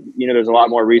think there's a lot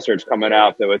more research coming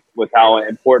out that with how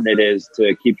important it is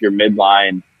to keep your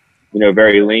midline,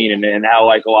 very lean, and how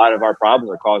like a lot of our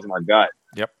problems are causing our gut.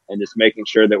 Yep. And just making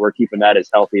sure that we're keeping that as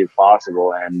healthy as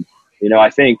possible. And I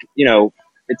think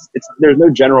It's there's no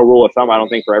general rule of thumb. I don't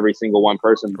think for every single one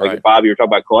person. Like right. Bob, you were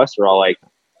talking about cholesterol. Like,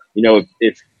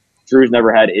 if Drew's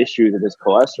never had issues with his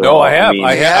cholesterol. No, I have.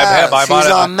 I have. He's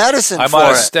on medicine. I'm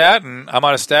on a statin. I'm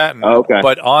on a statin. Oh, okay.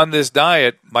 But on this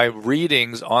diet, my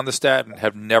readings on the statin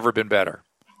have never been better.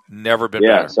 Never been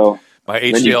better. So my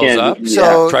HDL is up.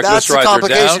 So that's the triglycerides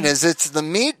complication. are down. It's the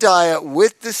meat diet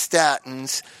with the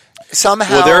statins.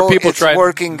 Somehow there are people it's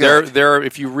working good. There,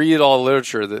 if you read all the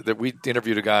literature that we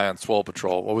interviewed a guy on Swole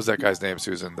Patrol. What was that guy's name,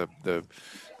 Susan?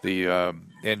 The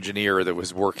engineer that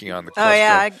was working on the cholesterol. Oh,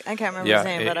 yeah. I can't remember his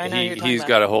name, but I know you're talking he's about.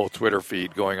 got a whole Twitter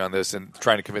feed going on this and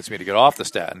trying to convince me to get off the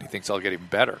statin. He thinks I'll get even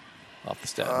better off the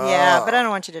statin. Yeah, but I don't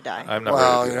want you to die. I'm not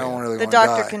well, ready to you don't really the want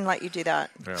doctor to die. can let you do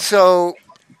that. Yeah.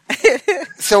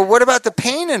 So what about the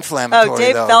pain inflammatory? Oh,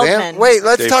 Dave though? Feldman. Wait,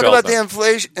 let's Dave talk about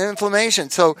Feldman. the inflammation.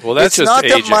 So that's it's just not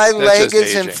aging. that my That's leg just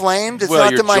is aging. inflamed. It's Well,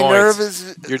 not your that my joints- nerve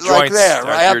is your like joints there. are-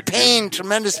 I have your- pain,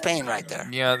 tremendous pain right there.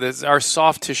 Yeah, our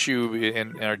soft tissue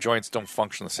and our joints don't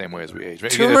function the same way as we age.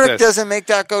 Turmeric doesn't make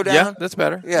that go down? Yeah, that's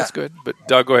better. Yeah. That's good. But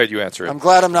Doug, go ahead. You answer it. I'm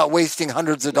glad I'm not wasting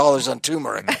hundreds of dollars on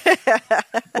turmeric.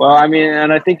 Well, I mean,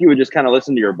 and I think you would just kind of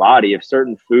listen to your body. If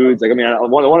certain foods, like, I mean,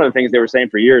 one of the things they were saying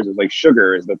for years is like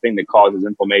sugar is the thing that causes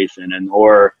inflammation,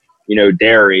 or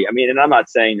dairy. I mean, and I'm not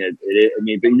saying that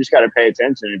but you just got to pay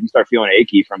attention. If you start feeling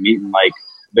achy from eating like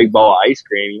a big bowl of ice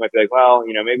cream, you might be like, well,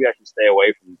 maybe I should stay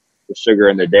away from the sugar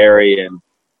and the dairy.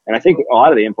 And I think a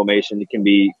lot of the inflammation can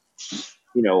be,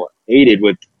 aided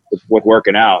with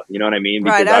working out. You know what I mean?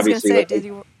 Right. Because I was going to say,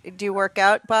 obviously, do you work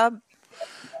out, Bob?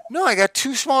 No, I got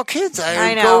two small kids.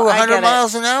 I know, go I 100 get it.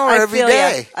 miles an hour every feel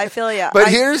day. I feel you. But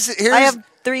here's I have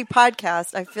 3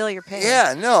 podcasts. I feel your pain.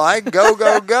 Yeah, no, I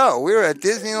go. We were at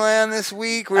Disneyland this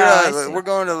week. We were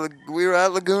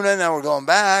at Laguna. Now we're going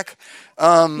back.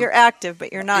 You're active,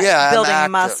 but you're not building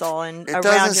active. muscle. And it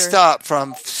doesn't stop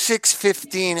from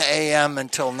 6:15 a.m.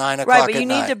 until 9 o'clock right, but you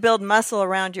need to build muscle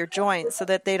around your joints so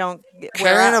that they don't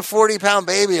Carrying a 40-pound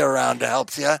baby around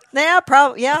helps you. Yeah,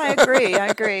 probably. Yeah, I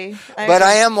agree. But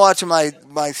I am watching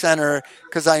my center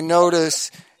because I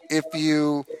notice if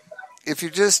you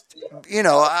just,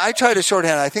 I try to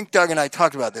shorthand. I think Doug and I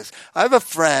talked about this. I have a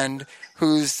friend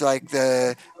who's like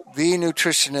the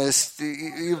nutritionist.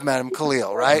 You've met him,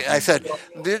 Khalil, right? I said,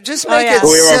 just make it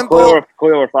simple.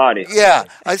 Khalil Rafati. Yeah.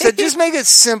 I said, just make it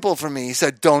simple for me. He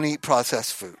said, don't eat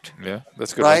processed food. Yeah,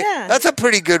 that's good. Right? Yeah. That's a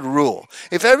pretty good rule.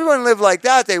 If everyone lived like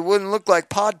that, they wouldn't look like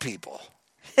pod people.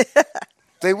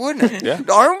 They wouldn't. Yeah.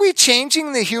 Aren't we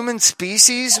changing the human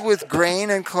species with grain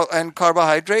and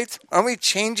carbohydrates? Aren't we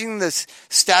changing the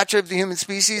stature of the human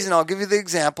species? And I'll give you the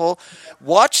example.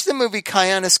 Watch the movie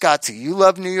Koyaanisqatsi. You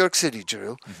love New York City,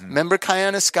 Drew. Mm-hmm. Remember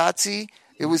Koyaanisqatsi?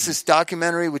 It was this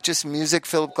documentary with just music,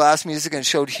 Philip Glass music, and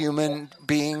showed human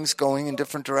beings going in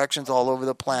different directions all over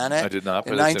the planet. I did not,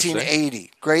 but in it's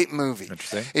 1980. Great movie.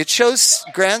 Interesting. It shows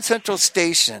Grand Central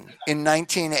Station in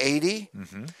 1980.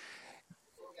 Mm-hmm.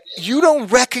 You don't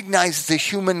recognize the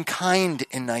humankind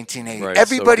in 1980. Right,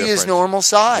 Everybody so is different. normal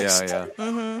size.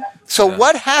 Yeah. So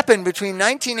what happened between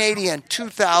 1980 and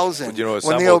 2000 You know,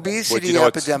 when the obesity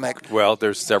epidemic, Well,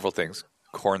 there's several things.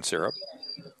 Corn syrup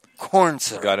corn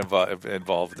syrup? got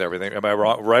involved with everything. Am I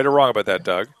wrong, right or wrong about that,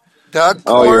 Doug? Doug,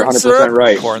 Oh, you're corn 100% syrup?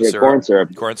 right. Corn Yeah, syrup. corn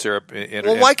syrup. Corn syrup.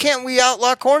 Well, why can't we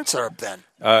outlaw corn syrup then?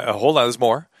 Hold on, there's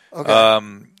more. Okay.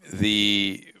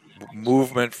 The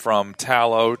movement from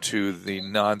tallow to the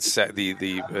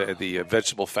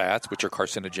vegetable fats, which are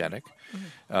carcinogenic,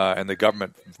 and the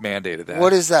government mandated that.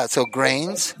 What is that? So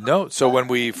grains? No, so when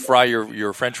we fry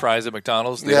your French fries at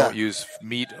McDonald's, they Yeah. don't use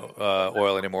meat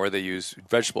oil anymore. They use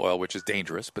vegetable oil, which is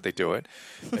dangerous, but they do it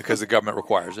because the government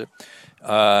requires it.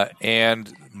 And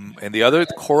the other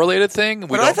correlated thing,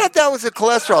 But I thought that was a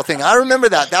cholesterol thing. I remember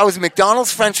that. That was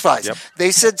McDonald's French fries. Yep.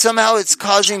 They said somehow it's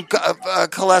causing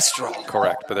cholesterol.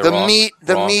 correct, but they're The wrong. meat-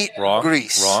 the Wrong, meat wrong,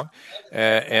 grease. wrong.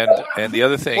 And the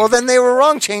other thing, Well, then they were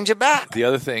wrong. Change it back. the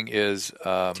other thing is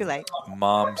Too late.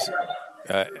 mom's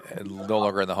no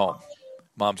longer in the home.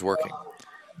 Mom's working.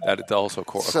 That also So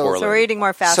correlated. So we're eating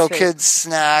more fast So food. kids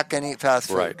snack and eat fast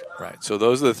food. Right. So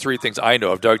those are the three things I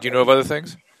know of. Doug, do you know of other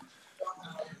things?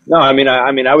 No, I mean,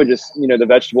 I would just, the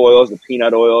vegetable oils, the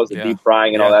peanut oils, the Yeah. deep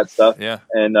frying and all Yeah. that stuff. Yeah.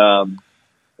 And,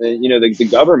 the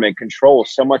government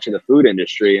controls so much of the food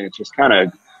industry, and it's just kind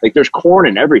of like there's corn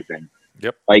in everything.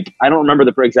 Yep. Like, I don't remember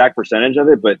the exact percentage of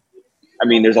it, but I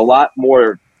mean, there's a lot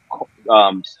more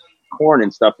corn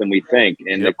and stuff than we think.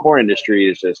 And the corn industry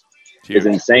is just is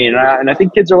insane. And I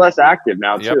think kids are less active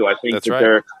now Yep, too. I think that's that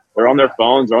right. they're on their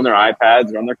phones, they're on their iPads,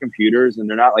 they're on their computers, and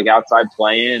they're not like outside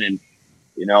playing. And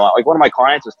like one of my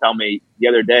clients was telling me the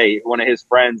other day, one of his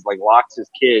friends like locks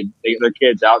their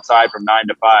kids outside from 9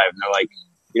 to 5, and they're like,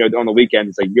 on the weekends,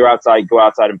 it's like you're outside, go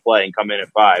outside and play, and come in at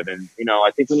 5. And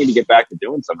I think we need to get back to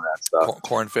doing some of that stuff.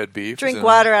 Corn-fed beef. Drink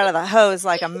water out of the hose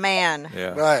like a man. Yeah.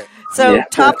 Right. So Yeah.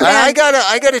 Top Gun. I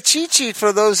got a cheat sheet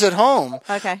for those at home.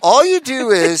 Okay. All you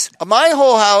do is my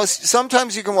whole house.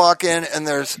 Sometimes you can walk in and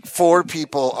there's 4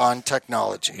 people on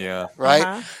technology. Yeah. Right.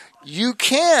 Uh-huh. You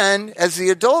can, as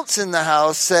the adults in the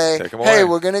house, say, Take 'em "Hey, away.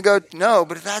 we're going to go." No,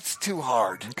 but that's too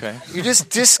hard. Okay. You just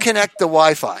disconnect the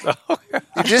Wi-Fi.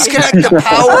 You disconnect the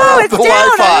power Oh, of it's the down.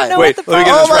 I Wi-Fi. don't know Wait, what the let me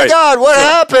get Oh this my right. God! What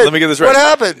happened? Let me get this right. What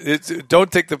happened?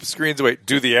 Don't take the screens away.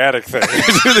 Do the attic thing.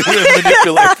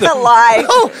 Manipulate them. Lie.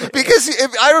 Oh, because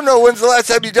I don't know when's the last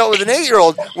time you dealt with an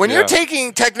 8-year-old. When Yeah. you're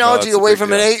taking technology No, it's a away big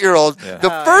from an deal. 8-year-old, Yeah. the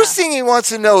first thing he wants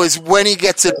to know is when he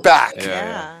gets it back.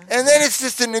 Yeah. And then it's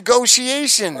just a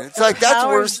negotiation. It's like that's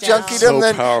Power's worse down. junkiedom So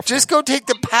than powerful. just go take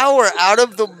the power out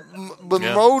of the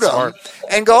Yeah, modem smart.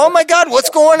 and go, oh my God, what's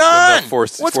going on?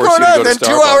 force What's you going to on? go to Then 2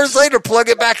 Starbucks. hours later, plug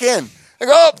it back in. I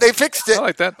go, oh, they fixed it. I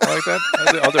like that.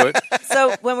 I'll do it.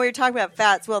 So when we were talking about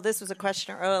fats, well, this was a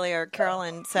question earlier.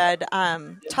 Carolyn said,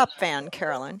 top fan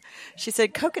Carolyn. She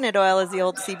said coconut oil is the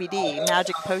old CBD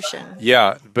magic potion.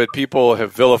 Yeah, but people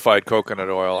have vilified coconut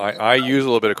oil. I use a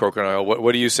little bit of coconut oil.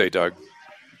 What do you say, Doug?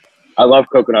 I love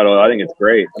coconut oil. I think it's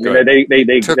great. I mean, Good.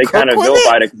 they cook kind of with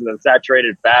vilified it because of the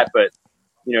saturated fat, but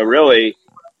really,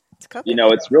 It's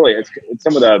coconut. it's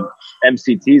some of the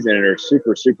MCTs in it are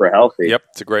super, super healthy. Yep,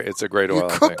 it's a great oil. You I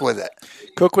cook think. with it.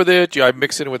 Cook with it. I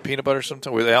mix it in with peanut butter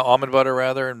sometimes, with almond butter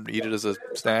rather, and eat it as a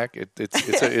snack.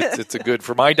 It's a good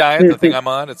for my diet. The thing I'm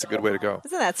on, it's a good way to go.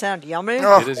 Doesn't that sound yummy?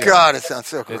 Oh, It is God, it sounds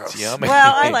so gross. It's yummy.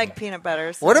 Well, I like peanut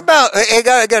butter. So. What about, I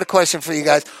got a question for you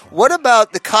guys. What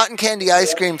about the cotton candy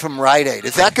ice cream from Rite Aid?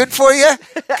 Is that good for you?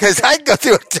 Because I can go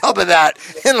through a tub of that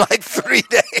in like 3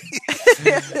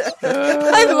 days.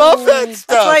 I love that That's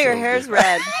stuff. why your hair's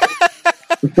red,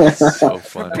 So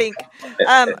funny. pink.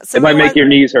 It might make your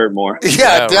knees hurt more.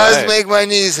 Yeah, it does right. make my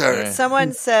knees hurt. Right.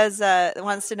 Someone says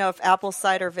wants to know if apple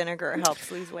cider vinegar helps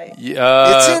lose weight.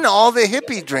 It's in all the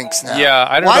hippie drinks now. Yeah,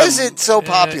 I don't Why know. is it so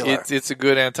popular? It's a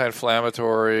good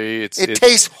anti-inflammatory. It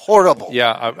tastes horrible.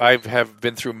 Yeah, I have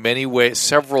been through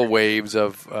several waves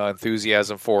of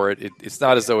enthusiasm for it. It's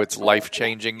not as though it's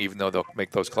life-changing, even though they'll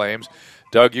make those claims.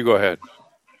 Doug, you go ahead.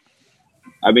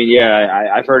 I mean, yeah,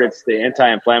 I've heard it's the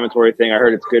anti-inflammatory thing. I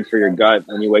heard it's good for your gut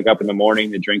when you wake up in the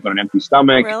morning to drink on an empty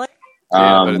stomach. Really?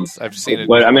 Yeah, but I've seen it.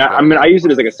 But I use it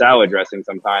as like a salad dressing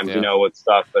sometimes, Yeah. with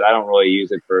stuff. But I don't really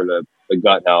use it for the the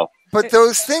gut health. But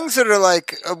those things that are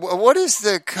like, what is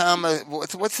the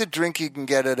what's the drink you can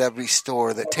get at every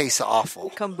store that tastes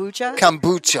awful? Kombucha?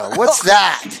 Kombucha. What's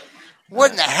that?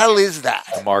 What in the hell is that?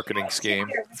 A marketing scheme.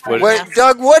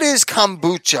 Doug, what is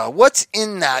kombucha? What's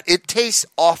in that? It tastes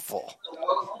awful.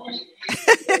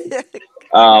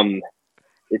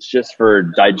 It's just for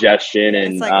digestion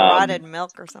and it's like rotted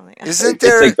milk or something. Isn't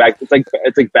there? It's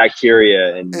like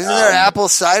bacteria and. Isn't there apple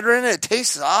cider in it? It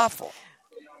tastes awful.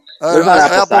 There's not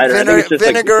apple cider.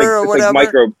 Vinegar or whatever.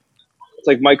 It's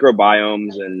like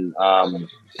microbiomes and.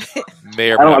 We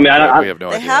have no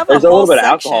idea. There's a little bit of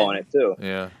alcohol in it too.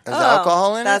 Yeah, there's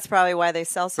alcohol in it. That's probably why they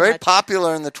sell so Very much.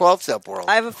 popular in the 12-step world.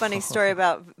 I have a funny story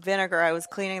about vinegar. I was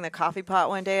cleaning the coffee pot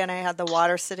one day, and I had the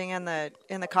water sitting in the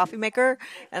coffee maker.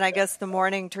 And I guess the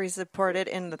morning Teresa poured it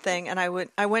in the thing, and I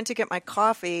went to get my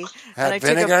coffee, and I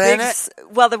took a big.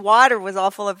 Well, the water was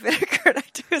all full of vinegar, and I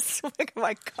took a swig of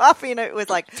my coffee, and it was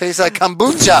like tastes like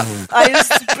kombucha. I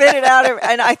just spit it out,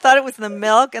 and I thought it was the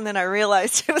milk, and then I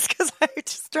realized it was because I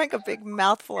just drank a big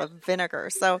mouthful of vinegar.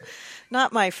 So,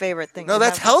 not my favorite thing. No,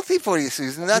 that's healthy for you,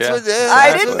 Susan. That's what it is.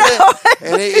 I didn't know.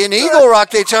 In Eagle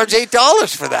Rock, they charge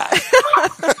 $8 for that.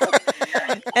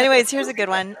 Anyways, here's a good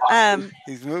one.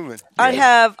 He's moving. I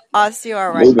have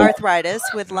osteoarthritis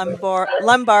with lumbar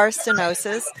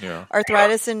stenosis,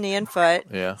 arthritis in knee and foot.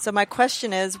 Yeah. So my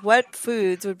question is, what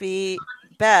foods would be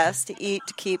best to eat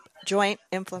to keep joint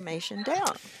inflammation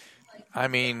down? I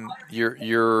mean,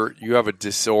 you have a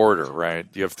disorder, right?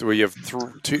 You have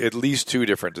at least two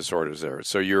different disorders there.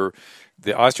 So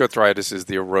the osteoarthritis is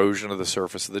the erosion of the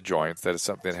surface of the joints. That is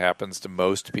something that happens to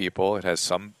most people. It has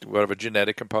somewhat of a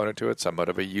genetic component to it, somewhat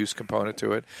of a use component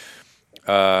to it.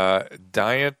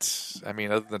 Diet, I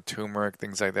mean, other than turmeric,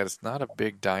 things like that, it's not a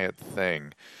big diet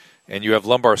thing. And you have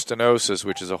lumbar stenosis,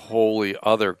 which is a wholly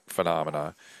other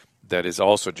phenomena that is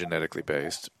also genetically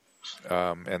based.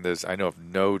 And I know of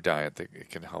no diet that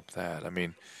can help that. I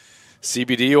mean,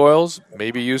 CBD oils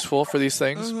may be useful for these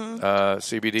things. Mm-hmm.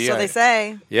 CBD. So they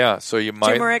say. Yeah, so you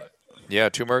might. Turmeric. Yeah,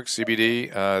 turmeric,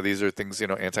 CBD. These are things,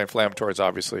 anti-inflammatories,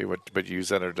 obviously, but use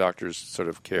that under doctor's sort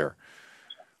of care.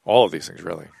 All of these things,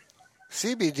 really.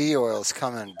 CBD oils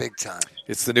come in big time.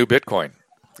 It's the new Bitcoin.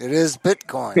 It is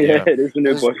Bitcoin. Yeah, it is the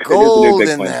new There's gold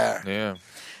in there. Yeah.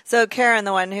 So Karen,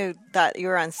 the one who thought you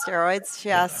were on steroids,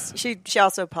 she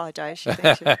also apologized. She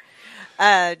thinks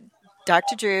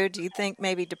Dr. Drew, do you think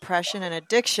maybe depression and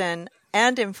addiction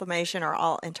and inflammation are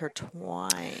all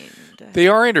intertwined? They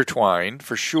are intertwined,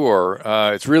 for sure.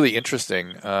 It's really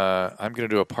interesting. I'm going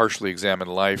to do a Partially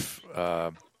Examined Life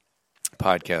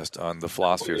podcast on the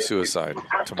philosophy of suicide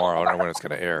tomorrow. I don't know when it's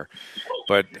going to air.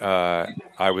 But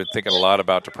I've been thinking a lot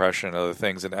about depression and other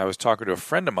things. And I was talking to a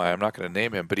friend of mine. I'm not going to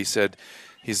name him, but he said,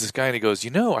 he's this guy, and he goes,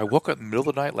 I woke up in the middle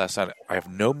of the night last night. I have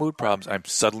no mood problems. I'm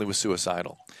suddenly was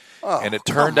suicidal. Oh, and it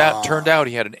turned out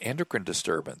he had an endocrine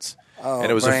disturbance. Oh,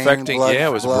 and it was affecting,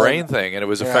 it was a brain thing, and it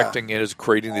was affecting, it was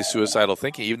creating this suicidal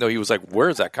thinking, even though he was like, where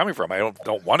is that coming from? I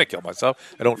don't want to kill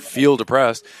myself. I don't feel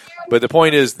depressed. But the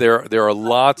point is there are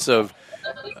lots of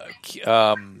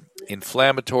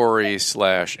inflammatory /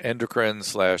 endocrine /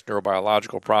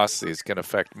 neurobiological processes can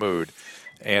affect mood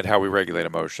and how we regulate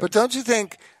emotion. But don't you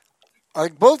think,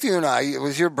 like both you and I, it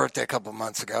was your birthday a couple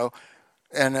months ago,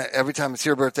 and every time it's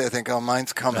your birthday, I think, oh,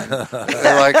 mine's coming.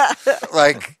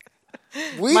 like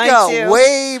we Mine got too.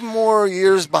 way more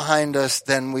years behind us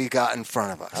than we got in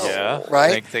front of us. Yeah,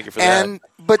 right. Thank you for that.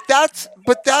 But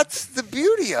that's the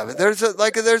beauty of it. There's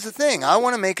a thing. I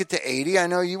want to make it to 80. I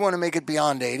know you want to make it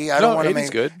beyond 80. I don't want to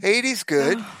make 80's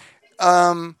good.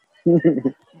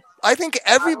 I think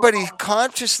everybody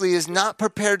consciously is not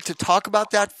prepared to talk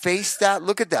about that, face that,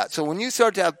 look at that. So when you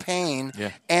start to have pain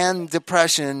and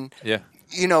depression,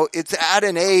 it's at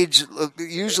an age,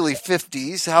 usually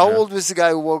 50s. How old was the guy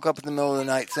who woke up in the middle of the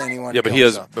night saying he wanted to kill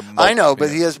himself? I know,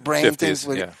 but he has brain 50s,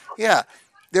 things.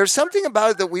 There's something about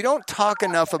it that we don't talk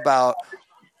enough about.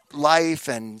 Life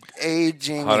and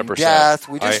aging 100%. and death.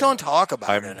 We just don't talk about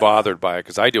it. I'm bothered by it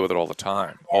because I deal with it all the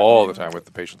time with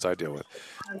the patients I deal with.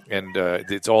 And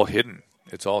it's all hidden.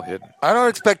 It's all hidden. I don't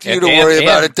expect you to worry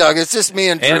about it, Doug. It's just me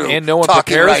and Drew and no one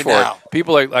talking prepares right for now. it.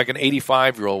 People like an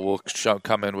 85-year-old will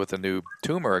come in with a new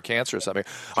tumor or cancer or something.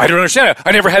 I don't understand it.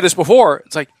 I never had this before.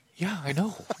 It's like, yeah, I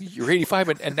know. You're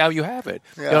 85 and now you have it.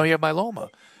 Yeah. You have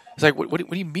myeloma. It's like, what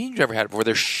do you mean you never had it before?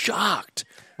 They're shocked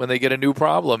when they get a new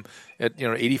problem. at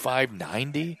 85,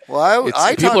 90. Well,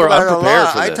 I talk people are about it a unprepared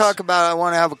lot. for I this. talk about I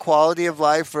want to have a quality of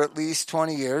life for at least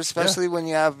 20 years, especially when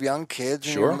you have young kids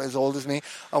and Sure. you're as old as me.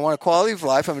 I want a quality of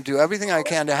life. I'm going to do everything I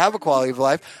can to have a quality of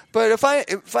life. But if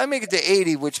I make it to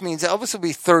 80, which means Elvis will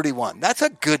be 31, that's a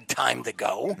good time to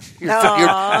go.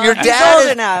 Your He's dad old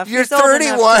is, enough. You're He's old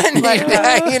 31. enough to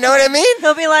let go. You know what I mean?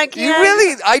 He'll be like, You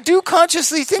really, I do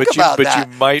consciously think But you- about but that.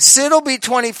 you might- Sid will be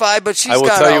 25, but she's I will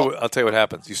got tell you. I'll tell you what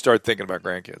happens. You start thinking about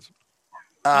grandkids.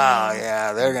 Oh,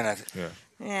 yeah, they're going to.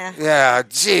 Yeah. Yeah,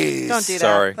 jeez. Don't do that.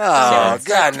 Sorry. Oh,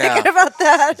 God, no. Thinking about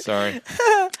that. Sorry.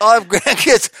 I'll have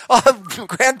grandkids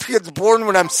born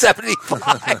when I'm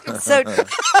 75. So,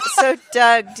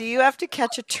 Doug, do you have to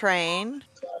catch a train?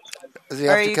 Does he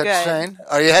Are have to you catch good? a train?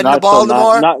 Are you heading Not to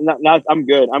Baltimore? Not, I'm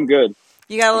good. I'm good.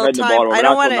 You got a I'm little heading to time. Baltimore. I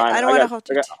don't Not want till to. 9. I don't want to hold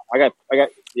you. I got.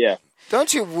 Yeah.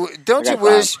 Don't you got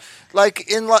wish, like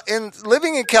in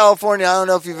living in California, I don't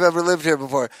know if you've ever lived here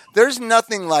before, there's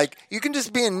nothing like, you can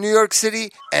just be in New York City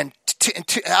and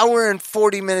hour and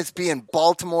 40 minutes be in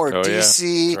Baltimore or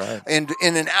D.C. That's right. And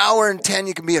in an hour and 10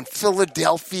 you can be in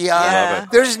Philadelphia. Yeah. Love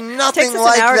it. There's nothing Takes us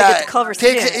like an hour that. to get to Culver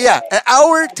City. An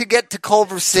hour to get to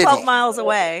Culver City. 12 miles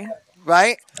away.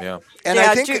 Right? Yeah. And yeah,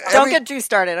 I think don't get Drew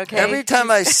started, okay? Every time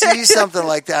I see something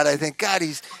like that, I think, God,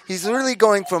 he's really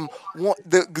going from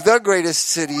the greatest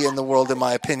city in the world, in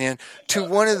my opinion, to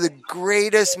one of the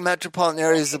greatest metropolitan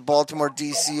areas, the Baltimore,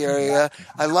 D.C. area.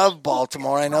 I love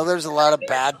Baltimore. I know there's a lot of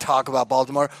bad talk about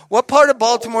Baltimore. What part of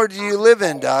Baltimore do you live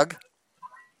in, Doug?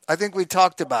 I think we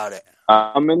talked about it.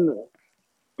 I'm in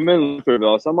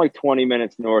Lutherville, so I'm like 20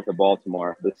 minutes north of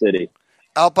Baltimore, the city.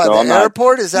 Out by So the I'm not-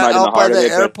 airport? Is that I'm not in the out by heart of the it,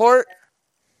 but- airport?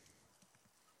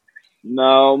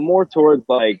 No, more towards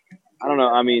like, I don't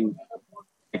know. I mean,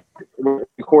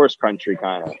 horse country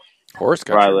kind of. Horse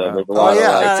Where I country. live. wow. There's a Oh, lot of, yeah.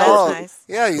 like, that's It's all, nice.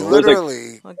 yeah, you There's like-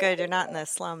 literally. Well, good. You're not in the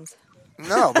slums.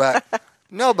 No, but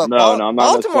No, I'm not in the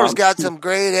Baltimore's slums. got some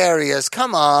great areas.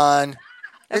 Come on.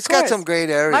 It's got course. some great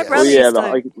areas. My brother yeah, used but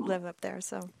to like- live up there,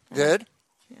 so Good.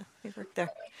 yeah, he worked there.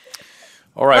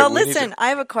 All right. Well, we need listen, to- I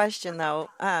have a question though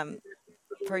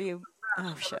for you.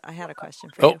 Oh shit, I had a question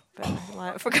for Oh. you, but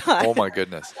I forgot. Oh my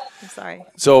goodness. I'm sorry.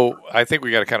 So I think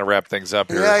we got to kind of wrap things up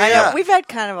here. Yeah, I yeah. know we've had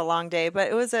kind of a long day, but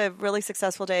it was a really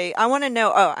successful day. I want to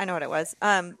know. Oh, I know what it was.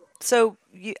 So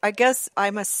I guess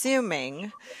I'm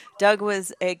assuming Doug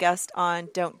was a guest on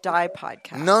Don't Die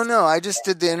podcast. No, I just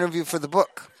did the interview for the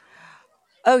book.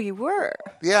 Oh, you were.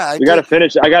 Yeah, We got to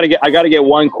finish. I got to get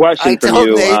one question I from told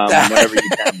you Nate that. whenever you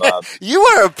can, Bob. You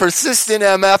are a persistent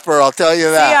MFer, I'll tell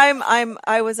you that. See,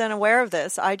 I was unaware of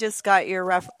this. I just got your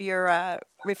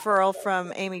referral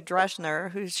from Amy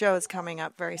Dreschner, whose show is coming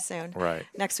up very soon. Right.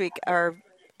 Next week, or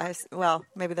well,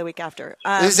 maybe the week after.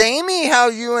 Is Amy how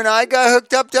you and I got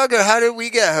hooked up, Doug, or how did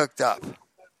we get hooked up?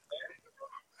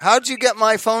 How'd you get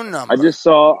my phone number? I just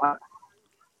saw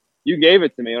you gave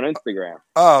it to me on Instagram.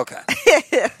 Oh, okay.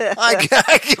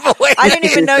 I give away. I didn't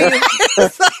even know you.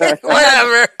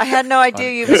 Whatever. I had no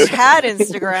idea you had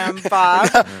Instagram,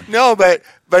 Bob. No, but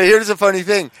here's the funny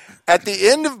thing. At the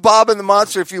end of Bob and the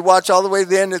Monster, if you watch all the way to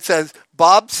the end, it says,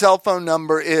 Bob's cell phone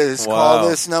number is, call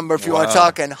this number if you want to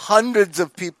talk, and hundreds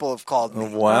of people have called me.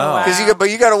 Wow. But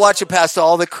you got to watch it past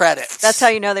all the credits. That's how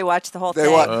you know they watched the whole They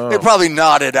thing. They probably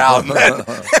nodded out. And then,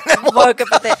 Woke up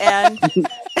at the end.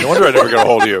 No wonder I never got a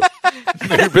hold of you.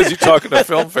 You're busy talking to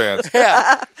film fans.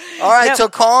 yeah. All right, No. so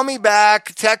call me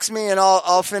back, text me, and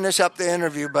I'll finish up the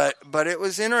interview. But it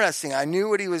was interesting. I knew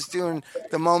what he was doing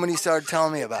the moment he started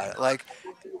telling me about it.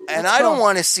 And I don't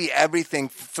want to see everything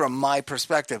from my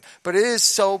perspective, but it is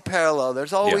so parallel.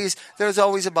 There's always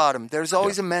a bottom. There's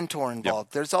always a mentor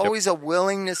involved. There's always a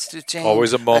willingness to change.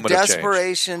 Always a moment of change.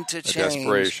 desperation to change.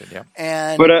 Desperation, yeah.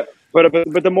 And But one of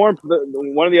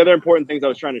the other important things I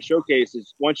was trying to showcase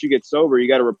is once you get sober, you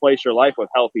got to replace your life with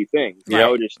healthy things.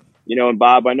 You know, and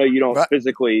Bob, I know you don't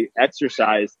physically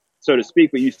exercise, so to speak,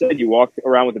 but you said you walk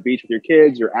around with the beach with your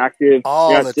kids. You're active.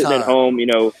 All you're the not sitting time. at home.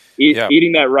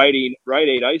 Eating that Rite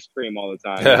Aid ice cream all the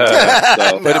time.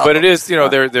 So, But it is,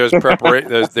 there's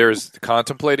preparation, there's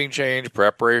contemplating change,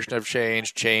 preparation of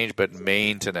change, but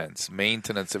maintenance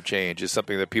of change is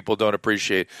something that people don't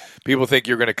appreciate. People think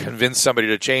you're going to convince somebody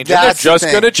to change, and they're That's the just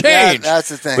thing. going to change. That's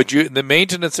the thing. But the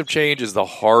maintenance of change is the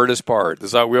hardest part.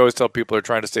 This is how we always tell people who are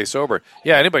trying to stay sober.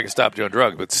 Yeah, anybody can stop doing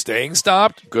drugs, but staying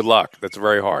stopped, good luck. That's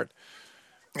very hard.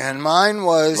 And mine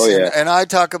was, and I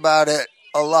talk about it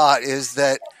a lot, is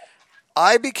that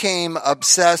I became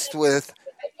obsessed with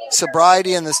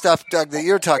sobriety and the stuff, Doug, that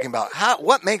you're talking about.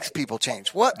 What makes people change?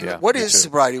 What is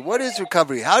sobriety? What is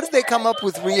recovery? How did they come up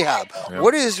with rehab? Yeah.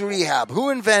 What is rehab? Who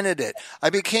invented it? I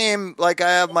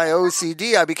have my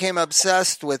OCD. I became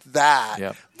obsessed with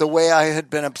that the way I had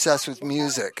been obsessed with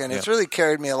music. And it's really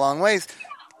carried me a long ways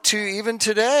to even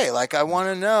today. Like, I want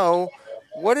to know,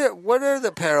 what are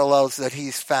the parallels that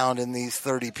he's found in these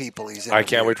 30 people he's interviewed? I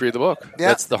can't wait to read the book. Yeah.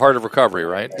 That's The Heart of Recovery,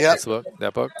 right? Yeah. That's the book,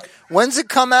 that book. When's it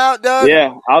come out, Doug?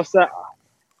 Yeah, I'll say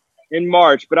in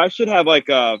March, but I should have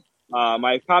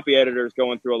my copy editor is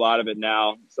going through a lot of it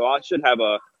now, so I should have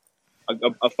a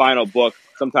final book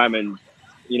sometime in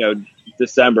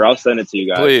December. I'll send it to you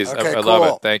guys. Please, okay, I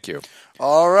love it. Thank you.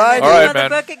 All right, man.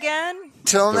 The book again.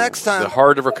 Till next time. The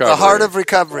Heart of Recovery. The Heart of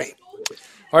Recovery.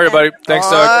 All right, everybody. Thanks,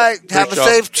 Doug. All right. Have a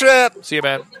safe trip. See you,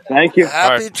 man. Thank you.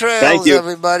 Happy trails,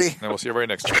 everybody. And we'll see you right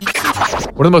next time.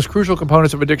 One of the most crucial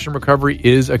components of addiction recovery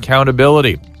is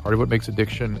accountability. Part of what makes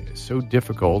addiction so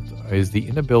difficult is the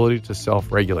inability to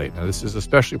self-regulate. Now, this is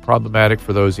especially problematic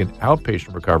for those in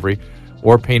outpatient recovery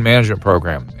or pain management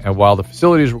program. And while the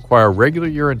facilities require regular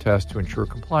urine tests to ensure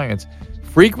compliance,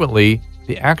 frequently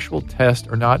the actual tests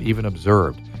are not even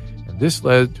observed. This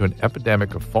led to an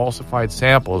epidemic of falsified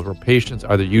samples where patients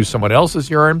either use someone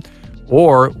else's urine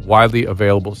or widely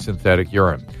available synthetic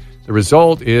urine. The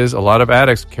result is a lot of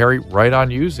addicts carry right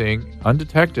on using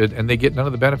undetected, and they get none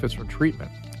of the benefits from treatment.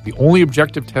 The only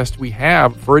objective test we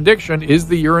have for addiction is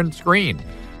the urine screen.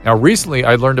 Now, recently,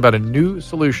 I learned about a new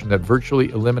solution that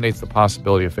virtually eliminates the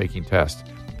possibility of faking tests,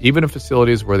 even in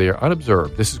facilities where they are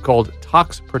unobserved. This is called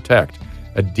ToxProtect,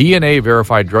 a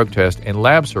DNA-verified drug test and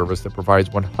lab service that provides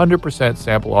 100%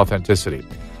 sample authenticity.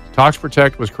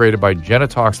 ToxProtect was created by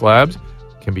Genetox Labs,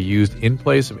 can be used in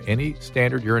place of any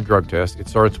standard urine drug test. It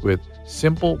starts with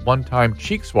simple one-time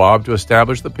cheek swab to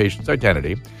establish the patient's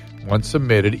identity. Once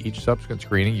submitted, each subsequent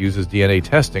screening uses DNA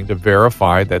testing to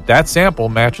verify that that sample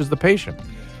matches the patient.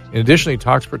 Additionally,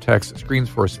 ToxProtect screens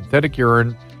for synthetic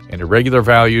urine and irregular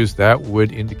values that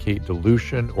would indicate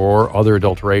dilution or other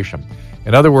adulteration.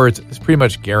 In other words, this pretty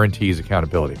much guarantees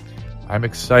accountability. I'm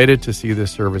excited to see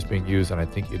this service being used, and I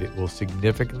think it will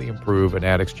significantly improve an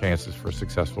addict's chances for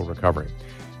successful recovery.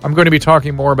 I'm going to be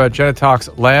talking more about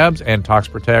Genetox Labs and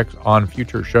ToxProtect on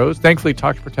future shows. Thankfully,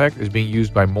 ToxProtect is being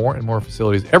used by more and more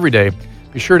facilities every day.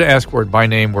 Be sure to ask for it by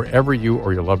name wherever you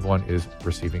or your loved one is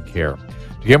receiving care.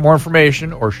 To get more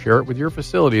information or share it with your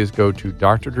facilities, go to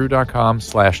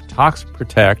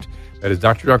drdrew.com/ToxProtect. That is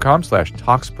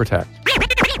drdrew.com/ToxProtect.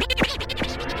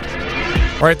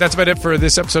 All right, that's about it for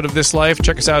this episode of This Life.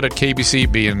 Check us out at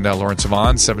KBCB in Lawrence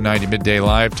Savon, 790 Midday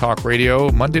Live Talk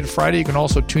Radio, Monday to Friday. You can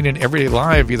also tune in every day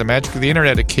live via the magic of the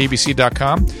internet at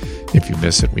kbc.com. If you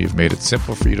miss it, we've made it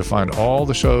simple for you to find all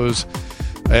the shows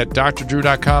at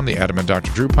drdrew.com, the Adam and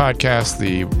Dr. Drew podcast,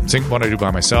 the single one I do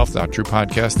by myself, the Dr. Drew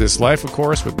podcast, This Life, of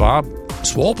course, with Bob,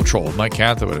 Swole Patrol, Mike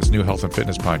Cantho at his new health and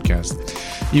fitness podcast.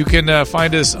 You can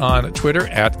find us on Twitter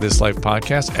at This Life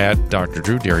Podcast, at Dr.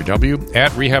 Drew, Derry W,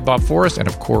 at Rehab Bob Forrest, and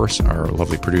of course, our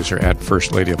lovely producer at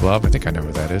First Lady of Love. I think I know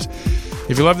who that is.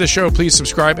 If you love this show, please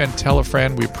subscribe and tell a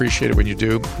friend. We appreciate it when you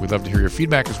do. We'd love to hear your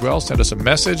feedback as well. Send us a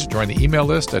message. Join the email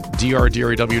list at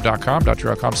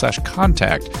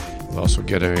drdraw.com/contact. You'll also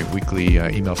get a weekly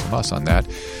email from us on that.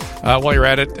 While you're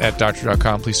at it, at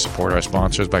drdrew.com, please support our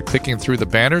sponsors by clicking through the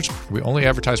banners. We only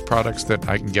advertise products that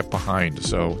I can get behind.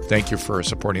 So thank you for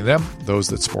supporting them, those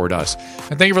that support us.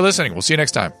 And thank you for listening. We'll see you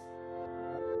next time.